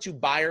selling to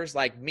buyers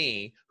like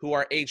me who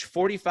are age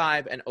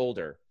 45 and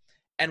older.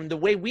 And the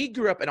way we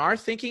grew up and our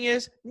thinking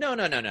is, no.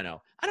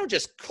 I don't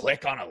just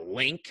click on a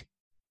link.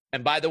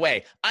 And by the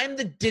way, I'm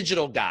the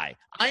digital guy.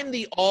 I'm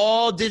the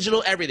all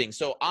digital everything.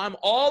 So I'm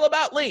all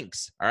about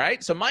links. All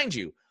right. So mind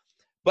you,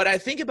 but I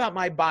think about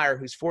my buyer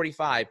who's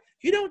 45.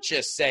 You don't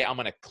just say, I'm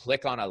going to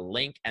click on a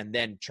link and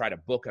then try to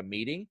book a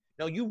meeting.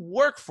 No, you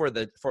work for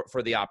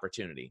the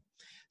opportunity.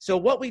 So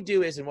what we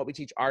do is, and what we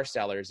teach our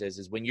sellers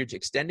is when you're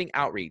extending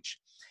outreach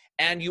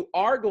and you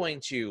are going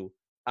to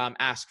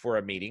ask for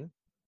a meeting,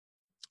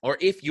 or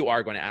if you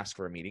are going to ask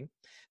for a meeting,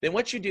 then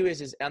what you do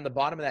is on the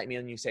bottom of that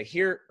email, you say,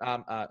 here,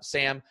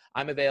 Sam,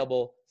 I'm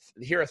available.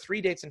 Here are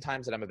 3 dates and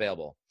times that I'm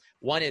available.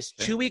 One is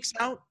 2 weeks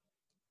out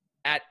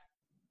at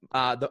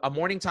a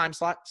morning time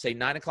slot, say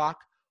 9 o'clock.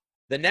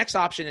 The next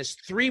option is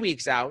 3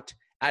 weeks out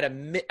at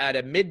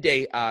a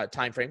midday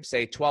time frame,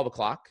 say 12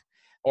 o'clock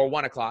or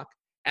 1 o'clock.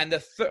 And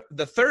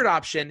the third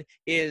option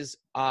is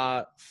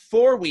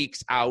 4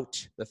 weeks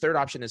out. The third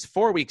option is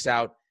 4 weeks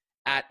out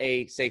at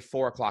a, say,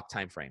 4 o'clock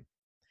time frame.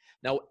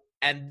 Now,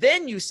 and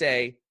then you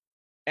say,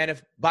 and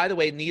if, by the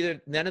way,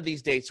 none of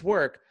these dates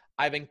work,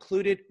 I've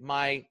included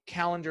my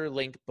calendar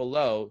link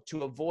below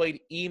to avoid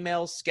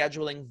email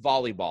scheduling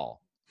volleyball.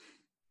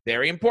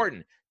 Very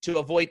important, to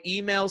avoid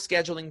email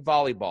scheduling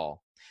volleyball.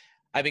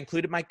 I've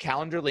included my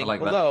calendar link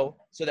below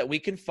so that we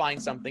can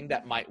find something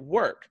that might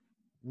work.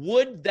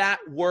 Would that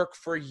work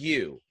for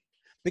you?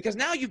 Because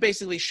now you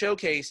basically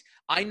showcase,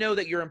 I know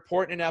that you're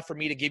important enough for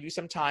me to give you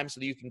some time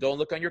so that you can go and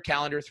look on your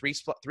calendar, three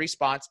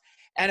spots.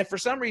 And if for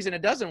some reason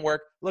it doesn't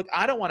work, look,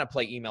 I don't want to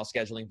play email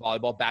scheduling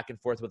volleyball back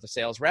and forth with a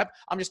sales rep.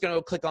 I'm just going to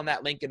go click on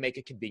that link and make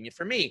it convenient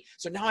for me.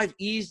 So now I've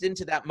eased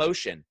into that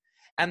motion.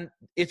 And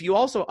if you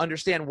also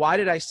understand, why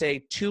did I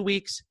say 2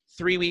 weeks,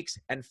 3 weeks,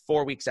 and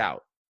 4 weeks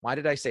out? Why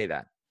did I say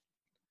that?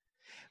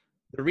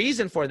 The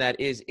reason for that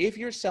is if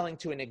you're selling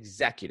to an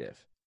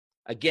executive,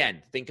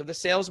 again, think of the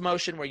sales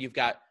motion where you've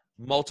got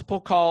multiple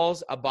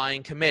calls, a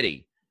buying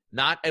committee,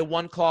 not a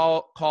one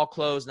call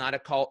close, not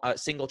a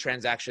single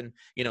transaction,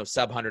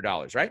 sub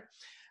 $100, right?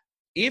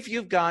 If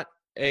you've got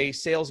a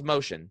sales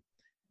motion,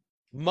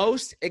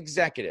 most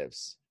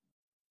executives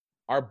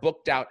are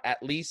booked out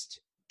at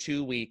least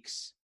 2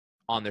 weeks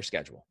on their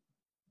schedule.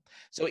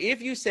 So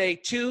if you say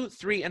 2,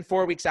 3, and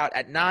 4 weeks out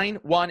at 9,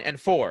 1, and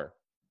 4,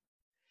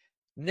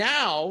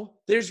 Now,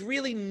 there's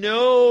really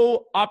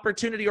no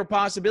opportunity or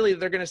possibility that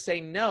they're going to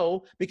say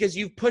no because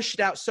you've pushed it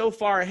out so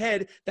far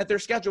ahead that their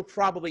schedule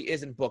probably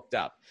isn't booked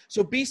up.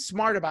 So be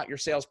smart about your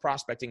sales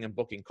prospecting and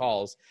booking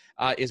calls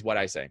is what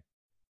I say.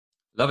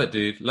 Love it,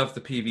 dude. Love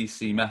the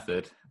PVC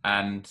method.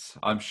 And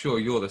I'm sure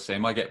you're the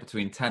same. I get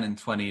between 10 and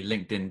 20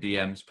 LinkedIn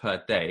DMs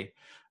per day,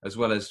 as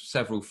well as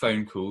several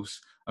phone calls.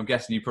 I'm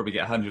guessing you probably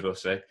get 100 or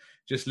so.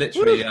 Just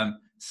literally,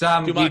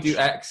 Sam, we do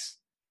X.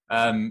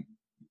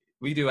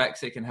 We do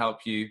X, it can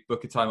help you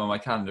book a time on my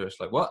calendar. It's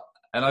like, what?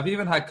 And I've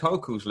even had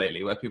cold calls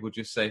lately where people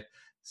just say,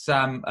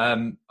 Sam,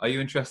 are you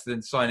interested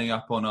in signing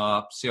up on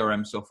our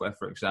CRM software,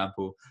 for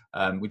example?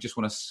 We just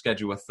want to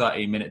schedule a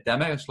 30-minute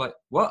demo. It's like,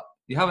 what?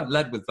 You haven't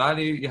led with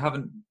value. You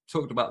haven't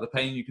talked about the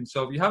pain you can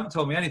solve. You haven't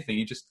told me anything.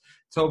 You just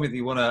told me that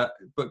you want to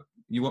book.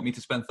 You want me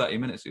to spend 30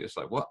 minutes with you. It's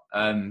like, what?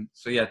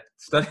 So yeah,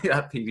 study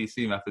that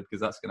PVC method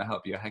because that's going to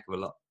help you a heck of a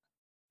lot.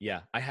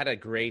 Yeah, I had a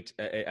great,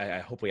 I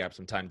hope we have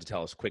some time to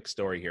tell us a quick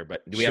story here,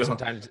 but do we have some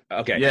time?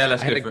 Okay. Yeah,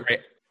 let's go for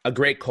it. A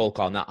great cold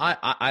call. Now,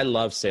 I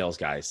love sales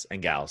guys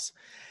and gals.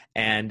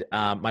 And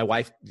my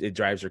wife, it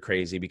drives her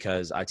crazy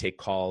because I take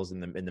calls in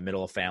the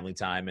middle of family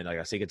time, and like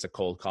I say, it's a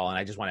cold call, and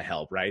I just want to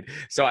help, right?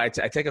 So I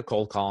take a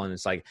cold call, and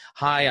it's like,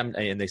 "Hi,"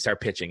 and they start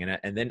pitching,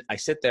 and then I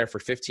sit there for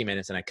 15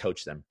 minutes and I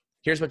coach them.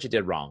 Here's what you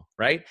did wrong,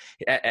 right?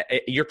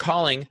 You're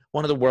calling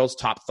one of the world's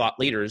top thought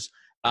leaders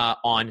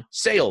on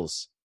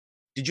sales.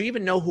 Did you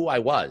even know who I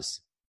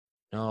was?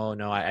 No,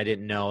 I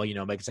didn't know,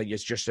 because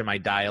it's just in my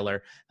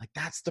dialer. Like,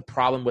 that's the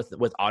problem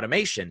with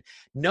automation.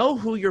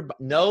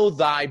 Know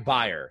thy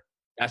buyer.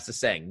 That's the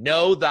saying.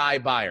 Know thy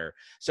buyer.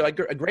 So a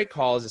great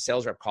call is a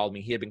sales rep called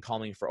me. He had been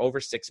calling me for over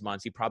 6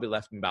 months. He probably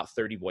left me about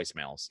 30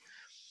 voicemails.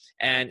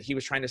 And he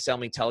was trying to sell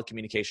me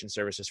telecommunication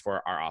services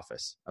for our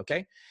office.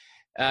 Okay.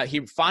 He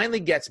finally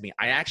gets me.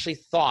 I actually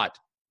thought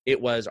it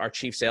was our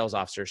chief sales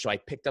officer. So I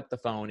picked up the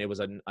phone. It was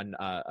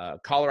a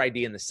caller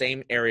ID in the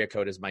same area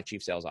code as my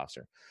chief sales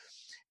officer.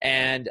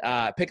 And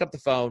pick up the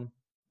phone,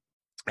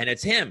 and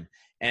it's him.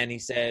 And he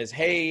says,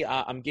 "Hey,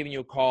 I'm giving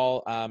you a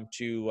call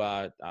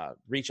to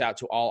reach out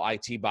to all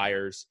IT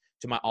buyers,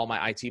 all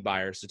my IT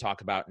buyers to talk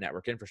about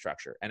network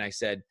infrastructure." And I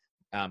said,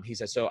 he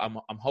said, "So I'm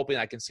hoping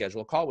I can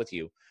schedule a call with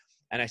you."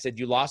 And I said,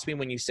 "You lost me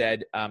when you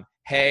said,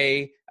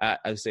 hey,"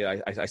 I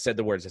said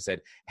the words. I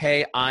said,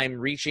 "Hey, I'm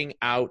reaching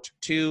out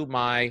to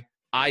my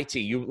IT."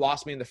 You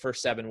lost me in the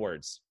first 7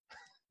 words.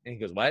 And he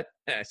goes, "What?"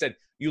 And I said,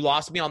 "You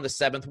lost me on the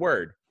 7th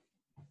word.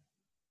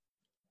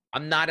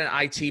 I'm not an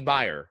IT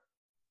buyer."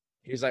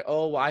 He's like,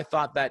 "Oh, well, I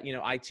thought that,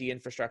 IT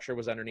infrastructure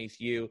was underneath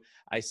you."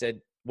 I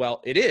said,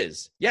 "Well, it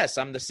is. Yes,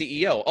 I'm the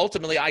CEO.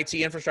 Ultimately, IT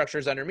infrastructure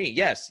is under me.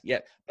 Yes, yeah,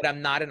 but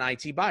I'm not an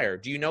IT buyer.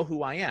 Do you know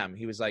who I am?"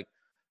 He was like,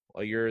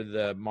 "Well, you're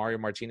the Mario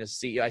Martinez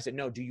CEO." I said,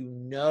 "No, do you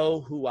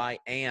know who I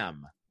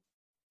am?"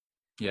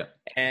 Yeah.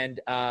 And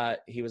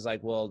he was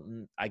like, "Well,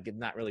 I'm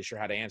not really sure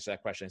how to answer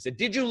that question." I said,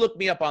 "Did you look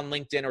me up on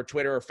LinkedIn or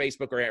Twitter or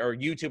Facebook or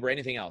YouTube or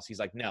anything else?" He's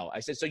like, "No."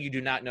 I said, "So you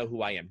do not know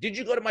who I am. Did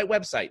you go to my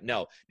website?"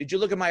 "No." "Did you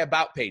look at my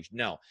about page?"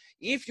 "No."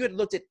 If you had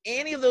looked at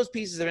any of those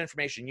pieces of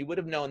information, you would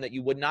have known that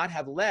you would not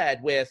have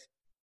led with,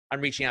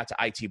 "I'm reaching out to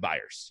IT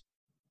buyers."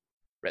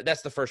 Right?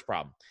 That's the first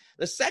problem.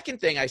 The second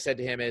thing I said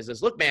to him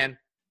is, "Look, man,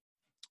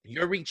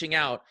 you're reaching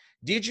out.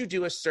 Did you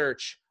do a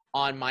search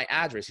on my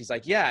address?" He's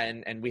like, "Yeah,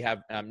 and we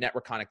have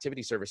network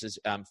connectivity services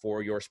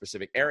for your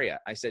specific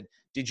area." I said,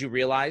 "Did you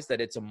realize that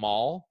it's a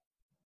mall?"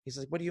 He's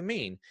like, "What do you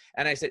mean?"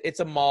 And I said, "It's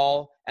a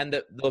mall, and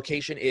the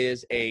location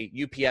is a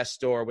UPS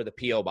store with a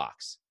PO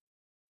box."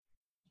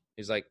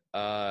 He's like,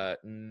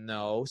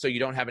 "No, so you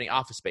don't have any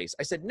office space?"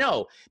 I said,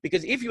 "No,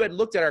 because if you had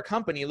looked at our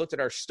company, looked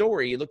at our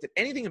story, you looked at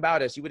anything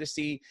about us, you would have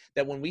seen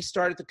that when we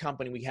started the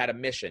company, we had a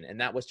mission, and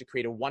that was to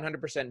create a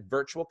 100%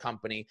 virtual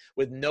company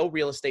with no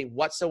real estate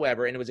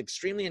whatsoever, and it was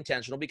extremely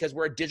intentional because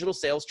we're a digital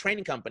sales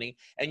training company,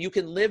 and you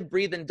can live,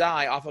 breathe, and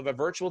die off of a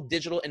virtual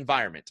digital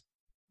environment."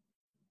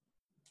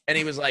 And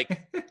he was like,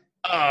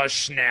 "Oh,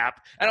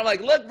 snap." And I'm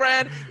like, "Look,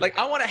 Brad, like,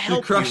 I want to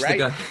help you,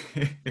 right?"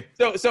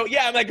 So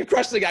yeah, I'm like, "I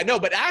crushed the guy." No,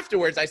 but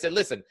afterwards I said,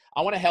 "Listen,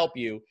 I want to help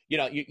you.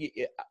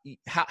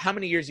 How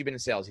many years you been in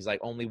sales?" He's like,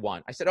 "Only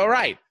 1." I said, "All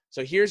right.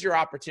 So here's your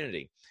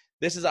opportunity.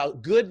 This is a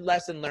good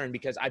lesson learned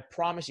because I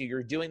promise you,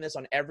 you're doing this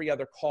on every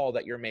other call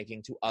that you're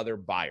making to other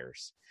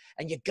buyers.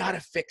 And you got to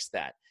fix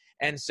that."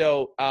 And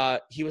so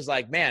he was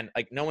like, "Man,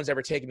 like, no one's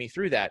ever taken me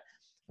through that."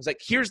 I was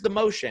like, "Here's the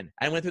motion."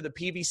 I went through the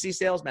PVC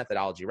sales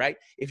methodology, right?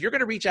 If you're going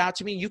to reach out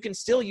to me, you can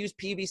still use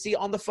PVC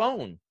on the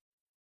phone.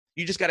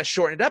 You just got to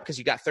shorten it up because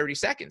you got 30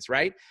 seconds,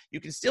 right? You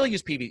can still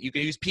use PVC. You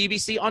can use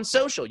PVC on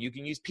social. You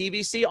can use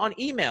PVC on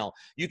email.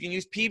 You can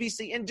use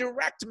PVC in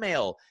direct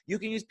mail. You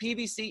can use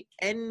PVC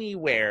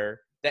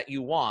anywhere that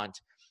you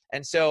want.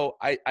 And so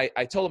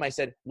I told him, I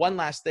said, "One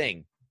last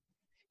thing.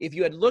 If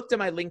you had looked at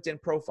my LinkedIn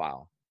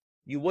profile,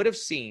 you would have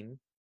seen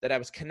that I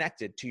was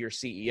connected to your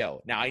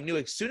CEO." Now, I knew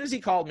as soon as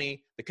he called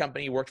me the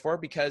company he worked for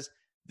because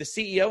the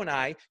CEO and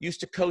I used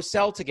to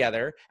co-sell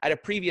together at a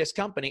previous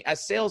company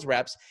as sales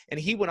reps, and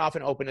he went off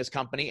and opened his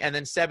company, and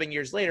then 7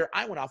 years later,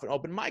 I went off and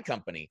opened my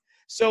company.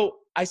 So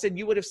I said,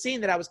 you would have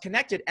seen that I was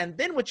connected, and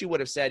then what you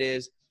would have said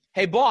is,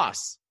 hey,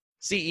 boss,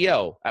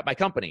 CEO at my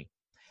company,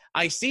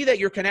 I see that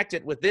you're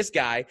connected with this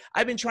guy.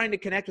 I've been trying to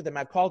connect with him.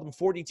 I've called him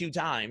 42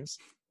 times,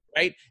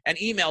 right? And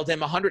emailed him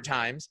 100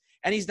 times,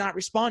 and he's not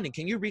responding.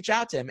 Can you reach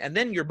out to him? And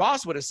then your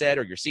boss would have said,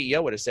 or your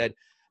CEO would have said,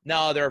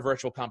 no, they're a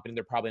virtual company.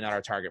 They're probably not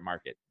our target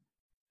market,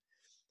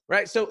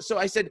 right? So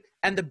I said,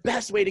 and the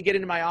best way to get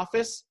into my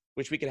office,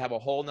 which we could have a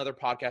whole nother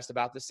podcast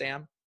about this,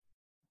 Sam,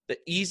 the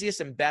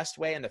easiest and best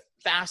way and the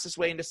fastest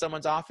way into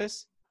someone's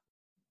office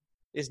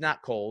is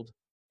not cold.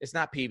 It's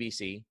not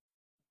PVC.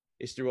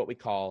 It's through what we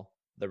call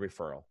the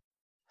referral.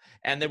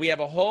 And then we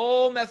have a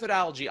whole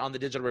methodology on the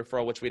digital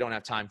referral, which we don't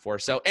have time for.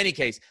 So any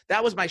case,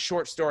 that was my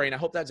short story. And I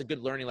hope that's a good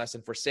learning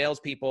lesson for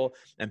salespeople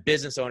and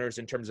business owners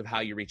in terms of how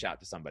you reach out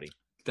to somebody.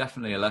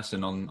 Definitely a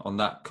lesson on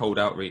that cold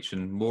outreach.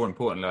 And more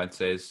importantly, I'd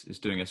say is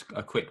doing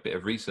a quick bit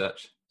of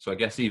research. So I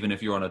guess even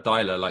if you're on a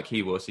dialer like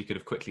he was, he could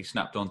have quickly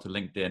snapped onto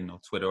LinkedIn or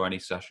Twitter or any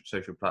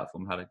social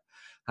platform,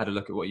 had a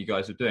look at what you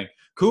guys are doing.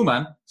 Cool,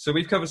 man. So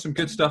we've covered some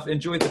good stuff.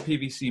 Enjoyed the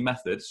PVC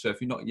method. So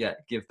if you're not yet,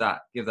 give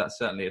that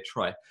certainly a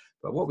try.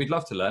 But what we'd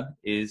love to learn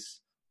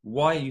is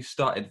why you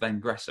started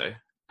Vengresso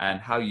and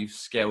how you've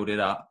scaled it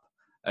up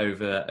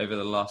over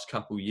the last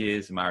couple of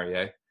years,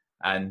 Mario,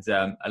 and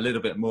a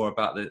little bit more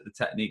about the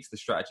techniques, the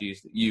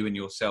strategies that you and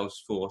your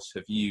sales force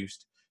have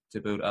used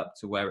to build up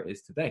to where it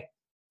is today.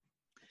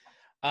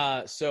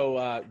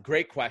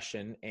 Great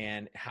question.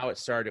 And how it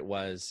started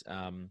was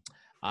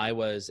I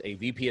was a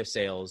VP of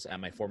sales at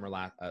my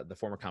the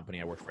former company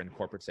I worked for in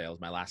corporate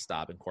sales, my last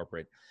stop in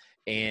corporate.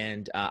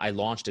 And I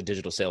launched a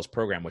digital sales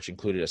program, which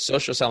included a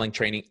social selling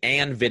training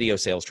and video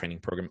sales training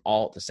program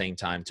all at the same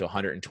time to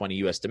 120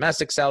 US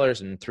domestic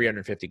sellers and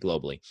 350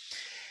 globally.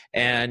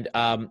 And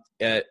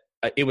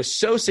it was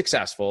so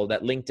successful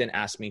that LinkedIn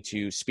asked me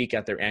to speak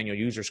at their annual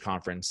users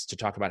conference to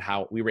talk about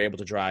how we were able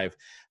to drive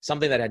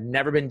something that had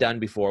never been done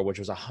before, which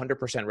was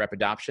 100% rep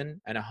adoption,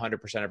 and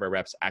 100% of our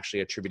reps actually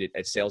attributed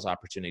a sales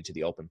opportunity to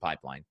the open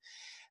pipeline.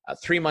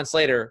 3 months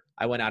later,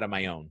 I went out on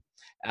my own.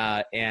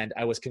 And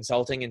I was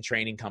consulting and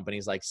training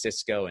companies like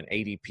Cisco and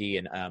ADP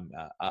and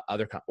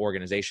other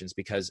organizations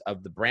because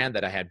of the brand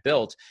that I had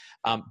built.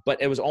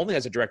 But it was only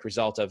as a direct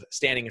result of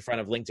standing in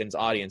front of LinkedIn's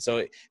audience.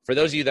 So for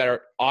those of you that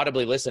are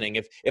audibly listening,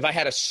 if I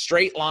had a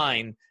straight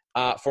line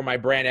for my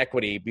brand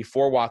equity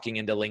before walking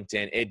into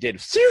LinkedIn, it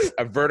did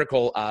a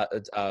vertical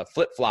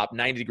flip-flop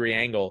 90-degree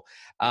angle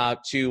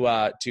to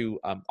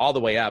all the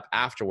way up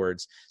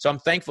afterwards. So I'm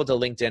thankful to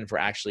LinkedIn for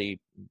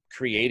actually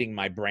creating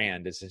my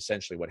brand is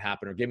essentially what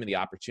happened, or giving me the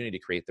opportunity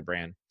to create the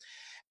brand.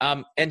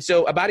 And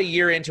so about a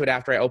year into it,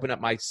 after I opened up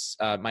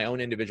my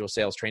own individual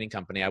sales training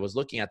company, I was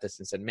looking at this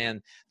and said,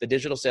 man, the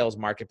digital sales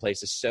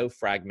marketplace is so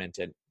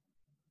fragmented.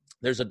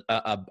 There's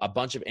a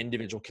bunch of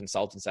individual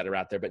consultants that are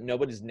out there, but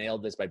nobody's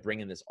nailed this by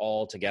bringing this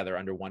all together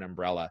under one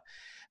umbrella.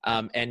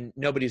 And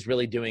nobody's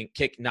really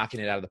knocking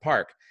it out of the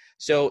park.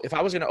 So if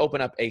I was going to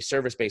open up a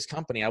service-based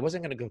company, I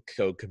wasn't going to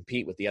go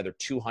compete with the other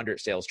 200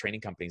 sales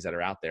training companies that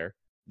are out there.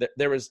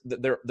 There was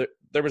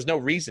no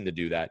reason to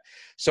do that.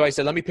 So I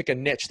said, let me pick a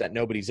niche that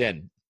nobody's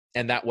in.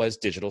 And that was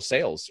digital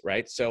sales,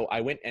 right? So I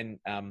went and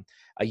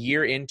a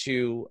year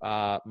into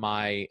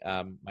my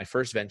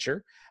first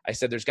venture, I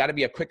said, there's got to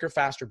be a quicker,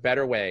 faster,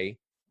 better way.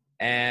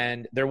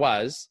 And there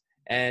was.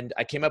 And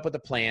I came up with a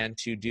plan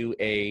to do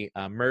a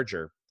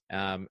merger.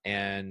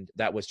 And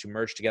that was to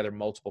merge together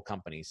multiple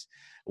companies.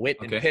 Went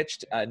and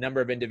pitched a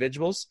number of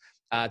individuals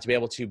to be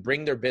able to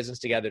bring their business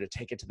together to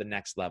take it to the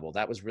next level.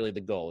 That was really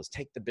the goal, is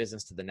take the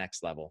business to the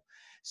next level.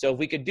 So if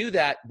we could do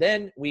that,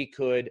 then we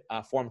could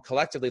form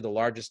collectively the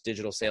largest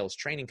digital sales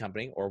training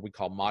company, or we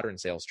call modern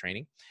sales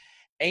training.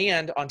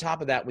 And on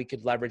top of that, we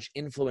could leverage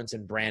influence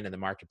and brand in the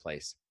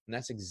marketplace. And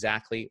that's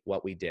exactly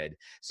what we did.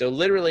 So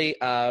literally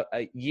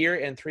a year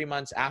and 3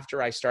 months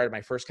after I started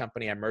my first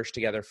company, I merged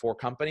together 4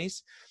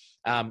 companies.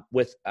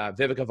 With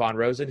Vivica Von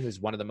Rosen, who's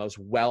one of the most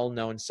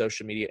well-known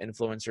social media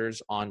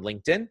influencers on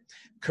LinkedIn,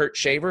 Kurt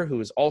Shaver, who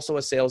is also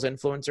a sales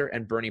influencer,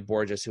 and Bernie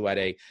Borges, who had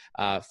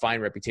a fine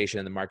reputation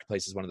in the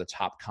marketplace as one of the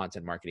top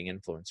content marketing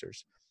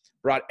influencers.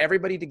 Brought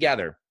everybody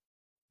together.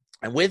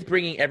 And with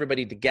bringing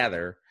everybody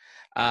together,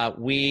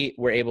 we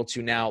were able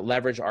to now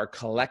leverage our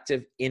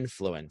collective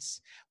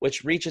influence,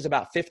 which reaches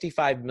about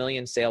 55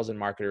 million sales and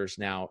marketers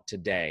now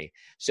today.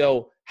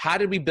 So how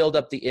did we build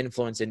up the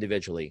influence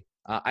individually?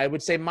 I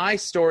would say my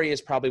story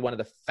is probably one of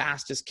the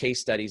fastest case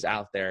studies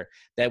out there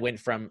that went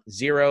from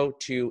 0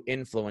 to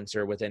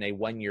influencer within a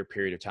 1-year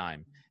period of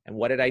time. And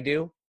what did I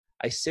do?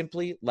 I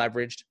simply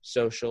leveraged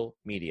social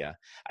media.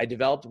 I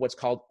developed what's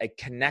called a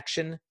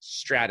connection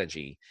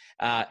strategy.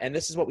 And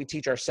this is what we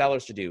teach our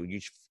sellers to do. You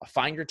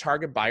find your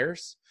target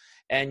buyers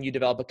and you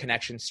develop a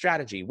connection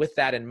strategy. With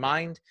that in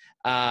mind,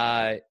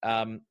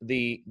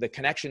 the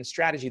connection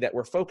strategy that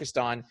we're focused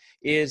on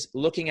is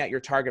looking at your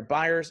target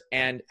buyers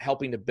and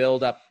helping to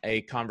build up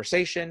a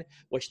conversation,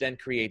 which then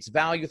creates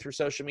value through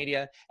social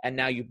media, and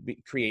now you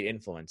create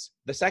influence.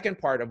 The second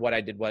part of what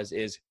I did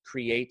is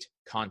create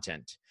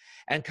content.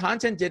 And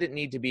content didn't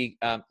need to be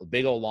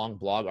big old long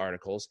blog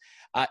articles.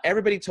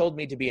 Everybody told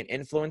me to be an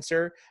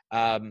influencer,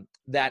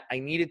 that I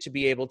needed to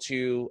be able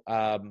to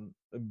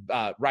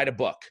write a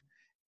book.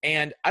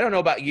 And I don't know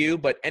about you,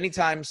 but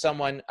anytime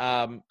someone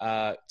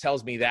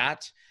tells me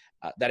that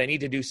I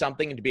need to do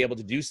something and to be able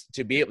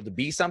to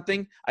be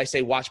something, I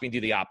say, watch me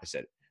do the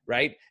opposite,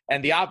 right?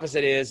 And the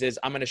opposite is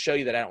I'm going to show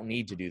you that I don't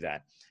need to do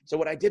that. So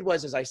what I did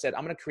was I said,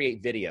 I'm going to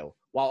create video.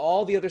 While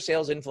all the other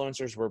sales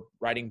influencers were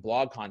writing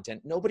blog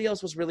content, nobody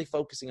else was really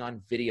focusing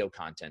on video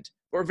content,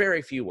 or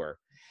very few were.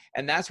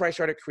 And that's where I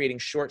started creating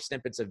short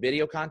snippets of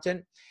video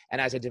content. And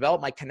as I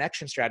developed my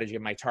connection strategy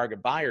of my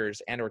target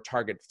buyers and or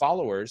target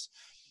followers,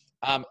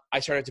 I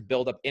started to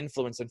build up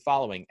influence and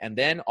following. And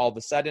then all of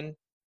a sudden,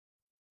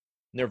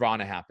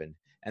 nirvana happened.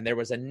 And there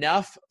was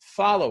enough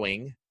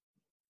following,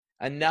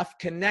 enough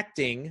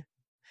connecting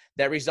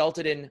that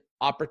resulted in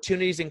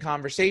opportunities and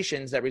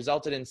conversations that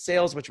resulted in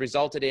sales, which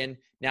resulted in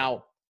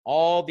now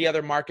all the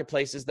other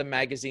marketplaces, the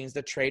magazines,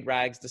 the trade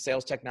rags, the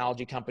sales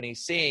technology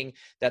companies seeing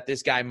that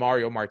this guy,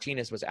 Mario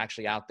Martinez, was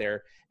actually out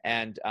there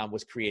and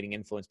was creating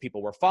influence.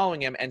 People were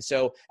following him. And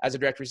so as a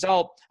direct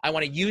result, I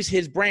want to use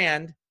his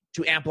brand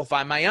to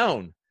amplify my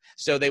own.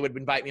 So they would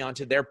invite me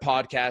onto their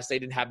podcast. They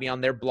didn't have me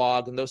on their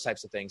blog and those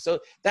types of things. So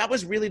that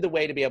was really the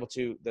way to be able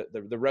to,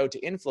 the road to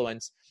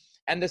influence.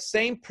 And the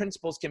same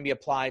principles can be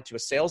applied to a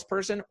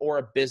salesperson or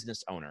a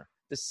business owner.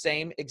 The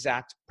same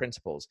exact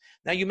principles.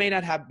 Now, you may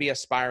not be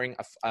aspiring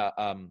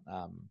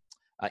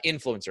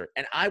influencer,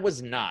 and I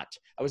was not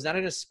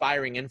an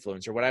aspiring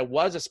influencer. What I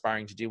was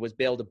aspiring to do was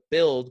be able to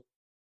build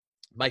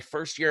my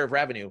first year of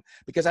revenue,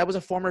 because I was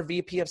a former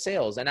VP of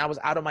sales and I was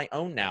out on my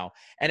own now.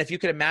 And if you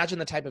could imagine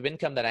the type of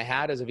income that I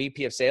had as a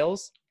VP of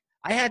sales,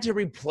 I had to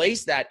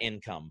replace that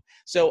income.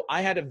 So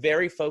I had a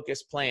very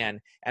focused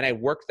plan and I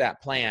worked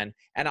that plan.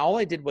 And all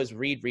I did was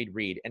read.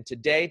 And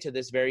today, to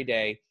this very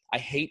day, I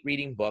hate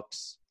reading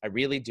books. I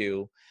really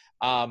do.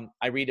 I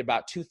read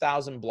about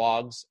 2,000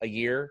 blogs a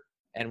year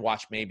and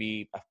watch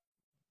maybe a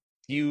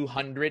few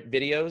hundred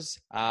videos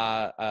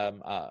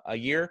a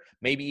year,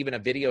 maybe even a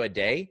video a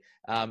day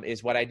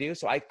is what I do.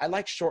 So I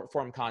like short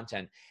form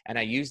content, and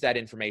I use that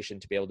information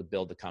to be able to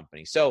build the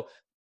company. So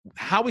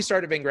how we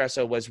started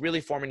Vingresso was really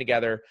forming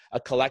together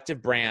a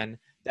collective brand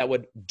that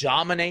would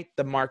dominate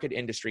the market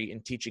industry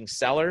in teaching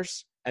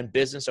sellers and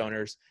business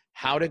owners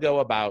how to go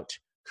about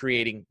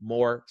creating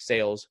more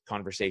sales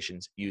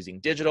conversations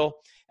using digital.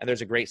 And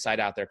there's a great site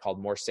out there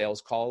called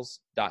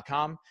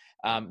moresalescalls.com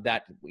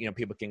that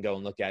people can go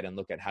and look at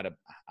how to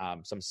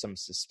some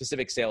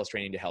specific sales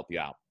training to help you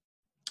out.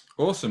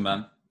 Awesome,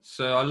 man.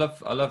 So I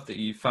love that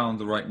you found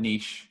the right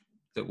niche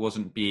that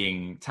wasn't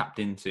being tapped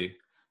into,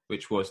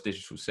 which was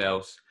digital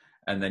sales.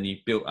 And then you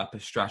built up a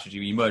strategy.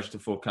 You merged the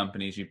 4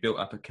 companies. You built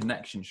up a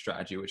connection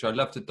strategy, which I'd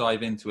love to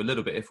dive into a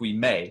little bit, if we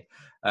may.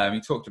 You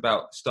talked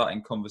about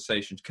starting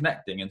conversations,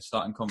 connecting and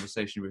starting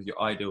conversation with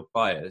your ideal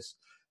buyers.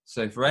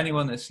 So for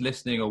anyone that's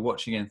listening or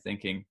watching and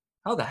thinking,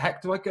 how the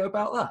heck do I go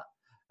about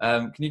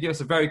that? Can you give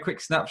us a very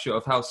quick snapshot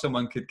of how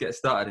someone could get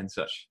started in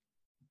such?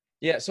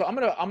 Yeah, so I'm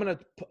gonna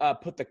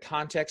put the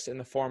context in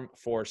the form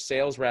for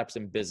sales reps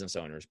and business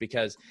owners,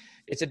 because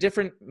it's a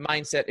different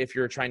mindset if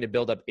you're trying to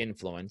build up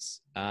influence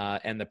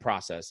and the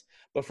process.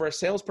 But for a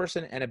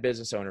salesperson and a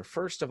business owner,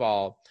 first of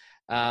all,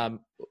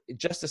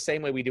 just the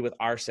same way we do with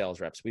our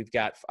sales reps, we've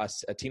got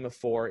a team of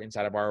 4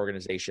 inside of our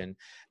organization,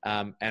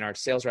 and our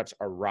sales reps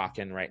are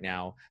rocking right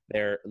now.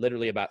 They're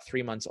literally about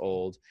 3 months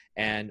old,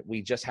 and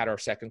we just had our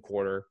second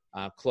quarter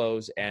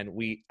close, and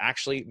we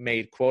actually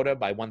made quota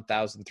by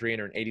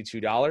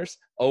 $1,382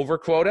 over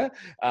quota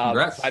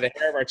by the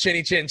hair of our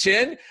chinny chin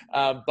chin,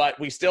 but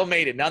we still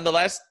made it.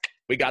 Nonetheless,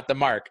 we got the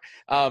mark.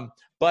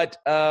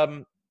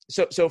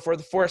 So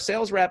for a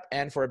sales rep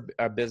and for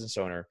a business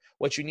owner,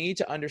 what you need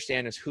to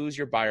understand is who's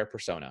your buyer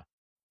persona.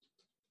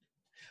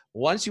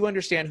 Once you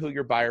understand who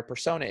your buyer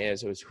persona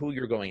is who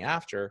you're going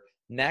after,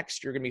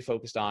 next you're going to be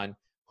focused on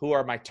who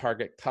are my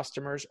target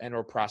customers and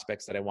or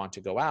prospects that I want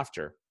to go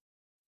after.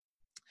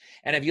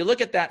 And if you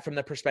look at that from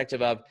the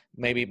perspective of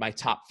maybe my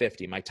top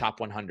 50, my top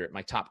 100,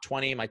 my top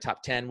 20, my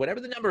top 10, whatever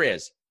the number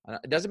is,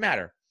 it doesn't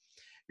matter.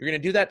 You're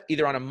going to do that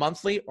either on a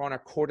monthly or on a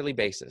quarterly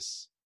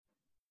basis.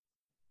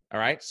 All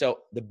right. So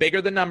the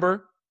bigger the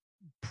number,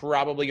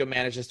 probably you'll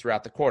manage this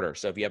throughout the quarter.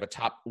 So if you have a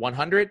top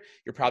 100,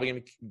 you're probably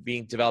going to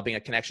be developing a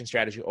connection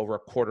strategy over a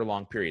quarter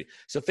long period.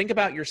 So think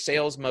about your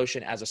sales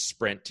motion as a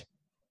sprint,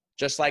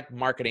 just like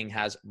marketing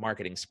has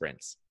marketing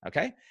sprints.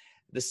 Okay.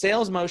 The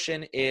sales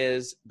motion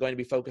is going to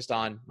be focused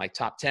on my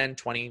top 10,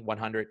 20,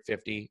 100,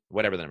 50,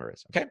 whatever the number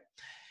is. Okay.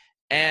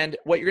 And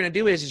what you're going to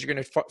do is you're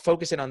going to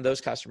focus in on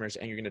those customers,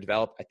 and you're going to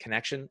develop a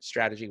connection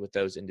strategy with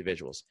those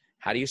individuals.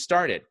 How do you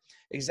start it?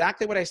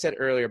 Exactly what I said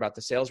earlier about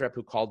the sales rep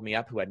who called me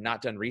up, who had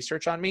not done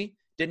research on me,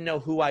 didn't know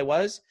who I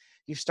was.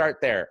 You start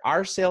there.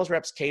 Our sales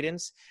reps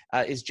cadence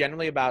is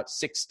generally about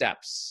 6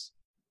 steps.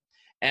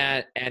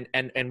 And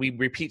we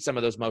repeat some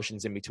of those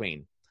motions in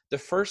between. The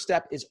first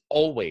step is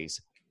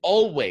always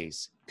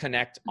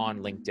connect on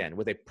LinkedIn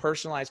with a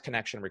personalized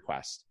connection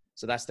request.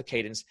 So that's the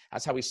cadence.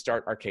 That's how we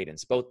start our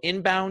cadence, both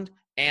inbound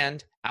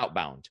and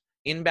outbound.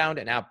 Inbound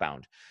and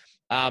outbound.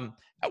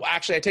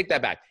 Actually, I take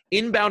that back.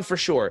 Inbound for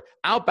sure.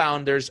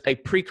 Outbound, there's a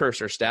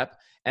precursor step,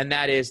 And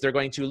that is they're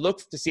going to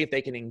look to see if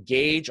they can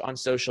engage on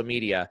social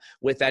media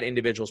with that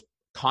individual's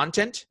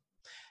content,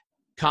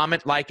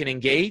 comment, like, and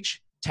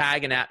engage,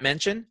 tag and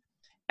 @mention.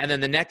 And then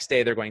the next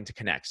day they're going to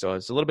connect. So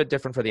it's a little bit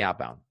different for the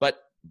outbound. But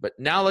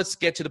now let's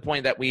get to the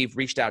point that we've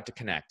reached out to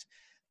connect.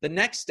 The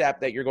next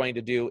step that you're going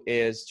to do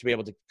is to be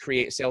able to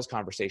create a sales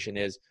conversation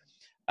is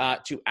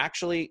to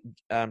actually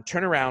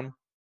turn around.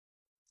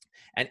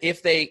 And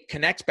if they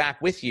connect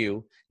back with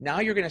you, now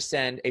you're going to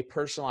send a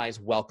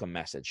personalized welcome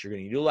message. You're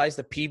going to utilize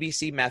the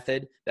PBC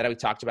method that I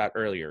talked about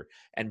earlier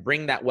and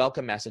bring that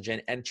welcome message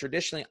in. And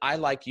traditionally, I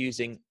like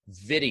using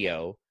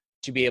video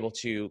to be able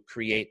to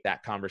create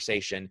that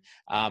conversation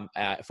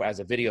as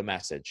a video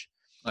message.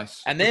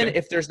 Nice. And then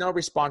if there's no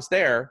response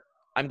there,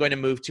 I'm going to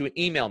move to an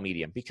email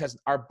medium because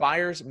our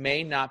buyers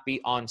may not be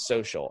on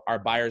social. Our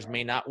buyers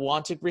may not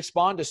want to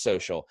respond to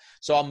social.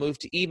 So I'll move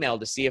to email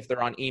to see if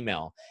they're on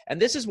email. And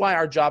this is why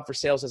our job for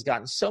sales has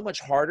gotten so much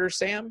harder,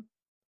 Sam.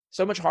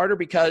 So much harder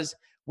because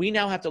we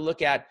now have to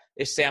look at,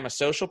 is Sam a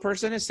social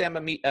person? Is Sam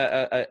an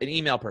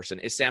email person?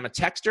 Is Sam a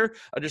texter?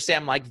 Or does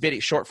Sam like video,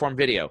 short form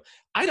video?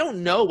 I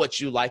don't know what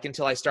you like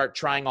until I start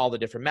trying all the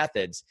different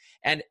methods.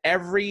 And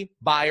every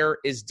buyer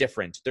is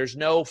different. There's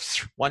no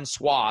one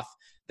swath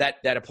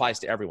that applies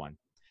to everyone.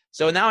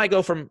 So now I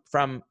go from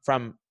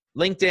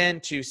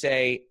LinkedIn to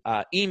say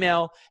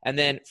email, and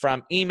then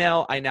from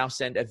email I now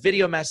send a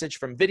video message.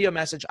 From video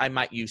message I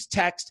might use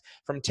text.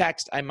 From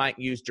text I might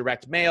use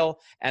direct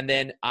mail, and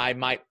then I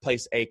might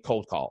place a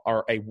cold call,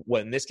 or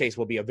well, in this case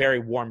will be a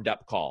very warmed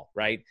up call,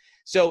 right?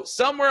 So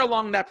somewhere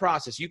along that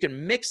process you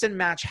can mix and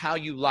match how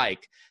you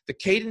like. The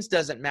cadence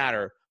doesn't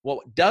matter.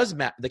 What does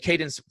matter, the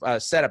cadence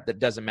setup that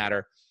doesn't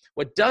matter.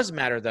 What does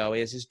matter though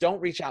is don't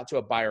reach out to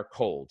a buyer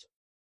cold.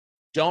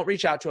 Don't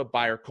reach out to a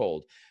buyer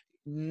cold.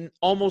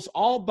 Almost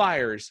all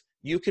buyers,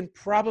 you can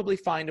probably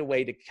find a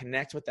way to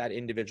connect with that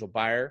individual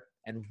buyer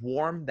and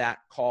warm that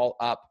call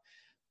up.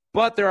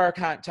 But there are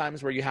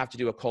times where you have to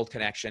do a cold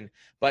connection.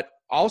 But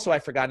also I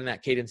forgot in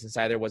that cadence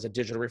inside there was a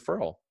digital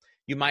referral.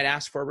 You might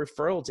ask for a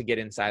referral to get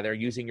inside there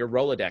using your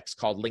Rolodex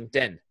called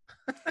LinkedIn.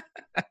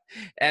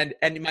 and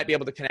you might be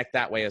able to connect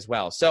that way as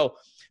well. So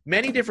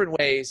many different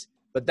ways.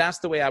 But that's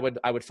the way I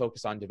would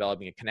focus on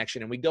developing a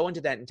connection. And we go into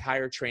that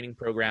entire training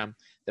program,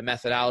 the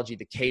methodology,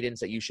 the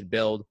cadence that you should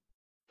build,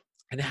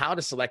 and how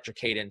to select your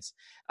cadence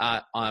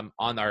on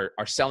our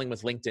Selling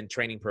with LinkedIn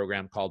training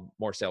program called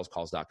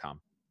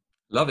moresalescalls.com.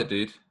 Love it,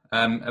 dude.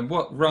 And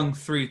what rung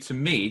through to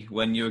me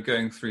when you were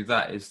going through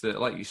that is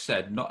that, like you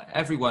said, not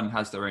everyone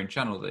has their own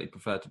channel that they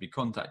prefer to be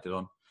contacted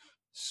on.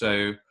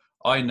 So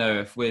I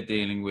know if we're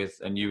dealing with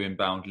a new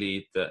inbound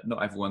lead that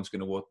not everyone's going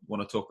to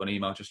want to talk on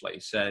email, just like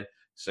you said.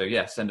 So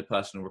yeah, send a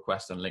personal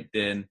request on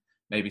LinkedIn,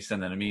 maybe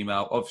send them an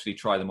email, obviously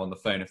try them on the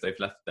phone. If they've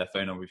left their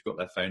phone number, we've got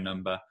their phone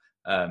number,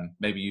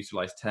 maybe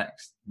utilize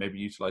text, maybe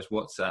utilize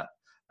WhatsApp.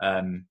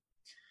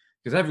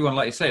 Because everyone,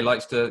 like you say,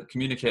 likes to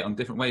communicate on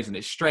different ways. And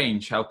it's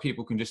strange how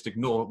people can just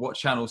ignore what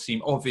channels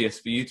seem obvious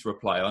for you to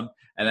reply on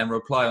and then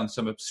reply on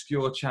some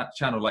obscure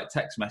channel like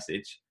text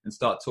message and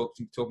start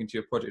talking to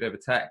your project over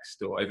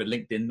text or over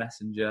LinkedIn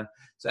Messenger.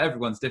 So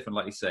everyone's different,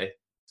 like you say.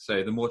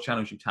 So the more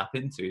channels you tap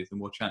into, the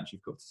more chance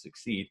you've got to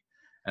succeed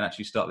and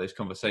actually start those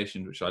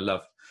conversations, which I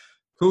love.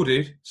 Cool,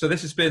 dude. So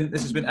this has been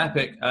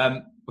epic.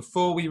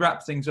 Before we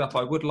wrap things up,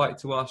 I would like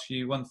to ask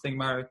you one thing,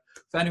 Mario.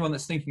 For anyone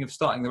that's thinking of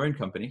starting their own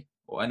company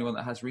or anyone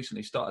that has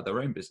recently started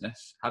their own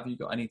business, have you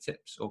got any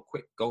tips or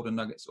quick golden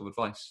nuggets of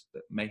advice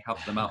that may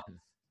help them out?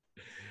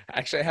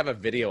 Actually, I have a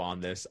video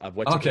on this of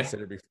what to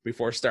consider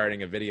before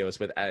starting a video.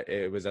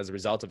 It was as a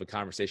result of a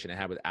conversation I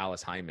had with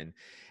Alice Hyman,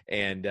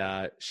 and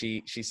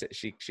she said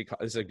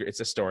it's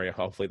a story.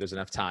 Hopefully, there's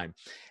enough time.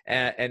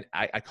 And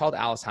I called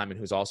Alice Hyman,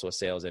 who's also a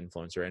sales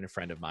influencer and a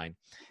friend of mine,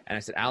 and I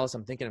said, Alice,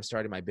 I'm thinking of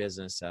starting my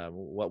business.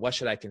 What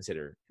should I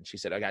consider? And she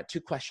said, I got 2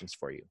 questions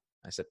for you.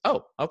 I said,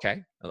 oh,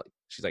 okay.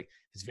 She's like,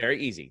 it's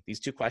very easy. These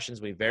 2 questions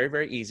will be very,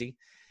 very easy,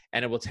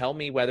 and it will tell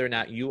me whether or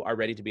not you are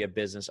ready to be a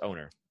business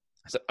owner.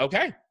 I said,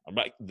 okay. I'm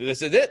like,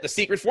 this is it, the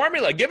secret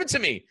formula. Give it to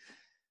me.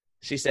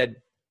 She said,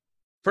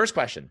 first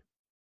question,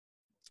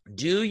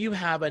 do you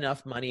have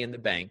enough money in the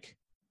bank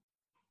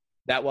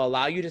that will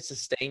allow you to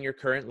sustain your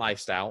current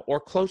lifestyle or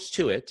close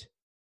to it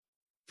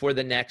for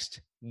the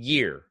next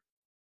year?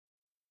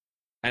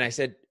 And I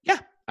said, yeah,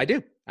 I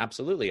do.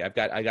 Absolutely. I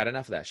got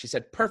enough of that. She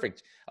said,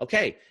 perfect.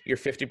 Okay. You're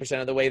 50%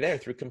 of the way there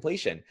through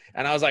completion.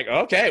 And I was like,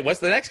 okay, what's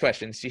the next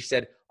question? She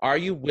said, are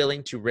you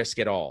willing to risk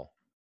it all?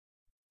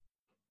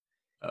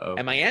 Uh-oh.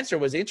 And my answer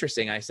was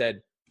interesting. I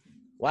said,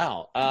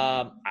 wow,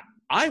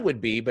 I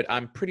would be, but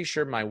I'm pretty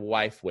sure my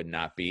wife would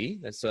not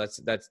be. So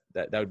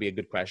that would be a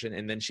good question.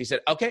 And then she said,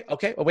 okay.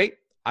 Oh, wait,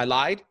 I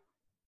lied.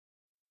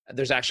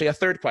 There's actually a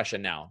third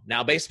question now.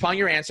 Now, based upon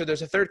your answer,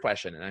 there's a third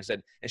question. And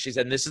she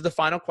said, this is the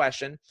final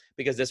question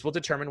because this will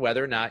determine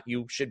whether or not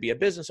you should be a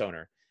business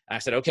owner. And I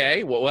said,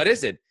 okay, well, what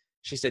is it?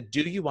 She said,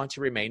 do you want to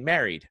remain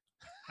married?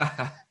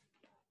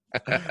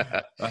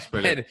 That's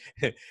brilliant.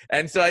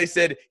 And so I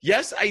said,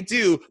 yes, I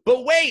do,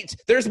 but wait,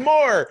 there's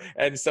more.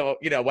 And so,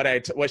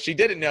 what she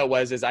didn't know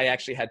is I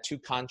actually had 2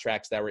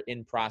 contracts that were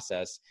in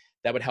process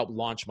that would help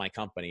launch my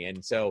company.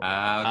 And so,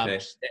 okay.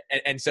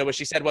 And so what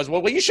she said was,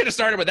 well, you should have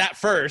started with that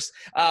first.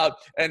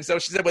 And so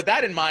she said, with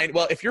that in mind,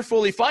 well, if you're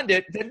fully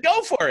funded, then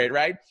go for it,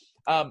 right?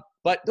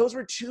 But those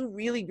were two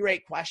really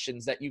great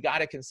questions that you got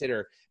to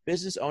consider.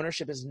 Business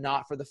ownership is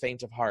not for the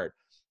faint of heart.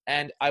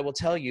 And I will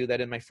tell you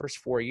that in my first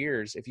 4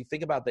 years, if you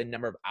think about the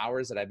number of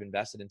hours that I've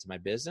invested into my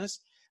business,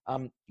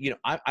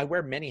 I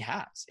wear many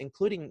hats,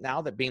 including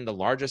now that being the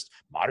largest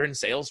modern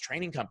sales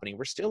training company.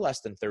 We're still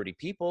less than 30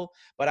 people,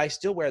 but I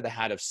still wear the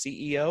hat of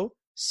CEO,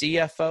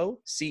 CFO,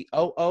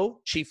 COO,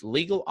 Chief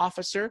Legal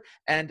Officer,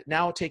 and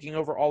now taking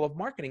over all of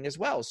marketing as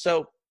well.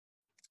 So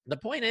the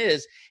point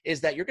is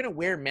that you're going to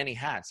wear many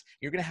hats.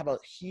 You're going to have a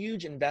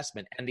huge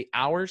investment, and the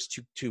hours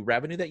to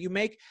revenue that you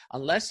make,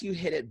 unless you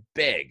hit it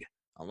big,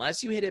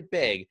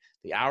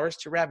 the hours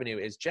to revenue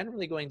is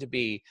generally going to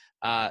be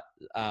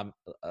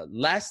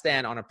less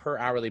than on a per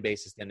hourly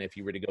basis than if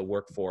you were to go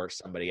work for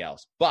somebody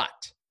else. But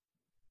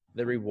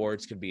the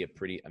rewards could be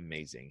pretty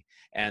amazing.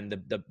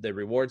 And the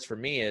rewards for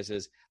me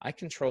is I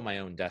control my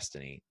own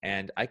destiny,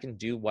 and I can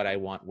do what I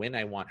want, when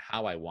I want,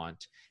 how I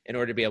want, in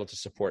order to be able to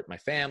support my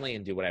family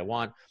and do what I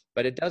want.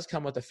 But it does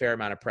come with a fair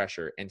amount of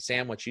pressure. And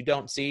Sam, what you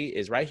don't see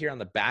is right here on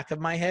the back of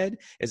my head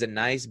is a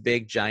nice,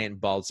 big, giant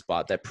bald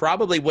spot that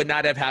probably would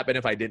not have happened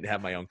if I didn't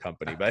have my own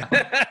company. But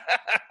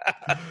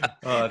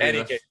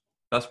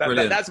that's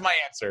brilliant. That's my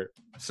answer.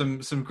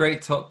 Some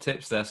great top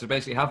tips there. So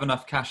basically have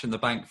enough cash in the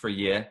bank for a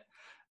year.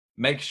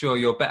 Make sure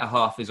your better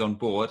half is on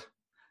board.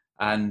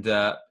 And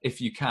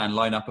if you can,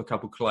 line up a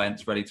couple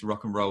clients ready to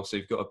rock and roll so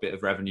you've got a bit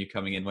of revenue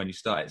coming in when you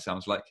start, it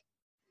sounds like.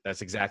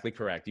 That's exactly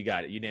correct. You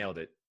got it. You nailed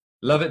it.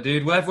 Love it,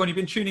 dude. Well, everyone, you've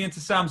been tuning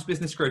into Sam's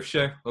Business Growth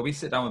Show, where we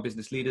sit down with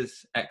business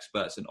leaders,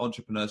 experts, and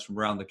entrepreneurs from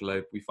around the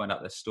globe. We find out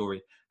their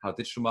story, how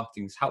digital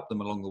marketing's helped them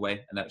along the way,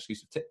 and their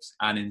exclusive tips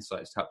and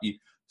insights to help you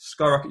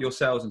skyrocket your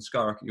sales and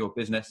skyrocket your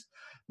business.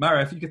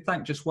 Mario, if you could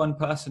thank just one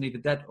person, either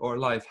dead or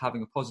alive,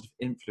 having a positive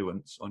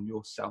influence on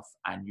yourself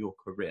and your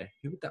career,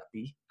 who would that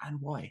be and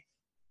why?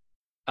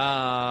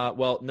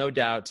 Well, no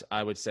doubt,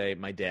 I would say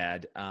my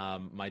dad.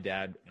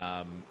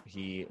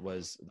 He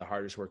was the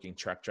hardest working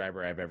truck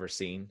driver I've ever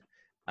seen.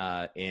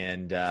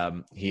 And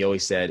he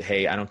always said,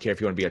 hey, I don't care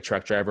if you want to be a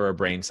truck driver or a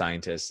brain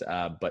scientist,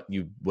 but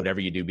whatever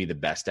you do, be the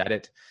best at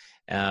it.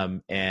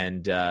 And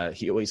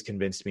he always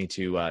convinced me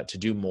to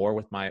do more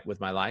with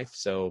my life.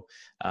 So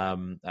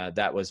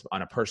that was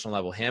on a personal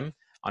level, him.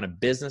 On a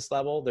business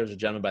level, there's a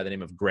gentleman by the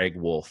name of Greg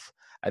Wolf.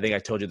 I think I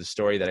told you the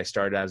story that I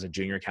started out as a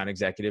junior account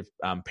executive,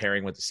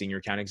 pairing with the senior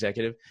account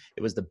executive.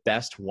 It was the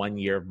best 1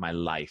 year of my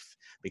life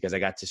because I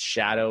got to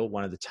shadow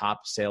one of the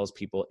top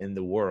salespeople in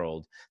the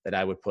world that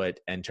I would put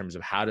in terms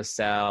of how to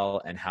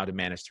sell and how to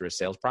manage through a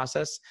sales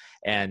process.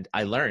 And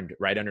I learned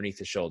right underneath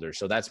his shoulder.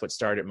 So that's what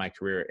started my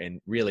career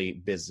in really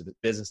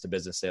business to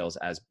business sales,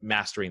 as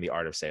mastering the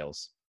art of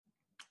sales.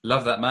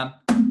 Love that, man.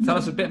 Tell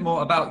us a bit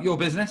more about your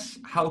business,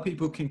 how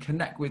people can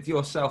connect with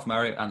yourself,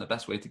 Mario, and the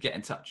best way to get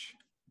in touch.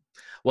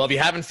 Well, if you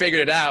haven't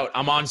figured it out,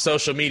 I'm on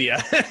social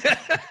media.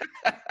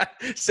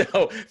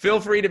 So feel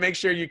free to make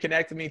sure you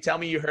connect with me. Tell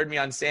me you heard me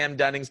on Sam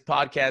Dunning's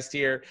podcast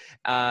here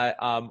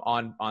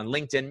on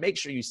LinkedIn. Make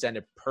sure you send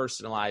a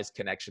personalized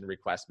connection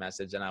request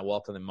message, and I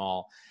welcome them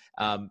all.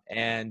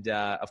 And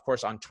of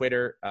course, on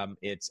Twitter,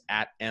 it's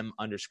at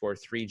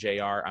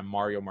 @M_3JR. I'm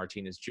Mario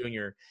Martinez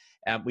Jr.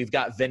 We've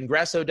got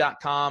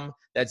Vengreso.com.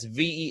 That's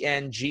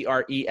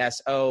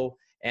VENGRESO.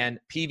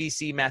 And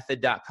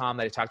PVCmethod.com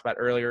that I talked about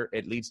earlier.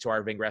 It leads to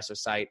our Vengreso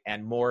site,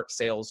 and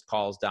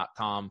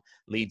moresalescalls.com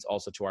leads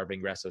also to our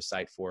Vengreso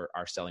site for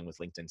our Selling with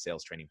LinkedIn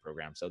sales training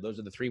program. So those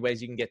are the 3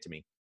 ways you can get to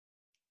me.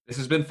 This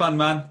has been fun,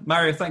 man.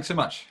 Mario, thanks so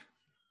much.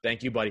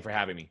 Thank you, buddy, for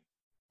having me.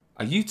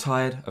 Are you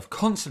tired of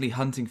constantly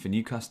hunting for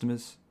new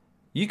customers?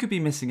 You could be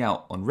missing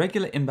out on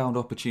regular inbound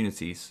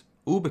opportunities,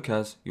 all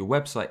because your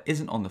website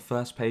isn't on the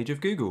first page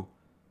of Google.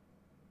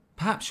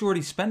 Perhaps you're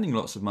already spending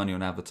lots of money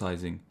on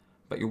advertising,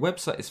 but your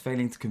website is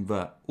failing to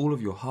convert all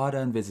of your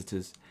hard-earned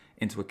visitors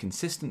into a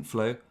consistent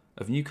flow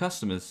of new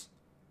customers.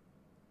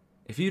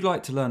 If you'd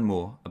like to learn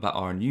more about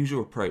our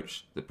unusual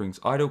approach that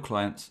brings ideal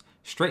clients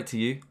straight to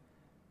you,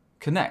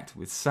 connect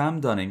with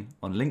Sam Dunning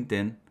on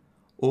LinkedIn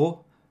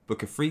or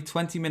book a free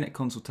 20-minute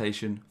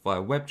consultation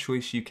via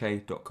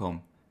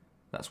webchoiceuk.com.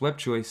 That's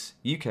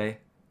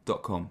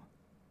webchoiceuk.com.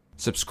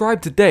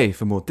 Subscribe today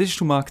for more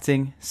digital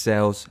marketing,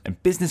 sales,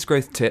 and business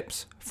growth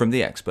tips from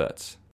the experts.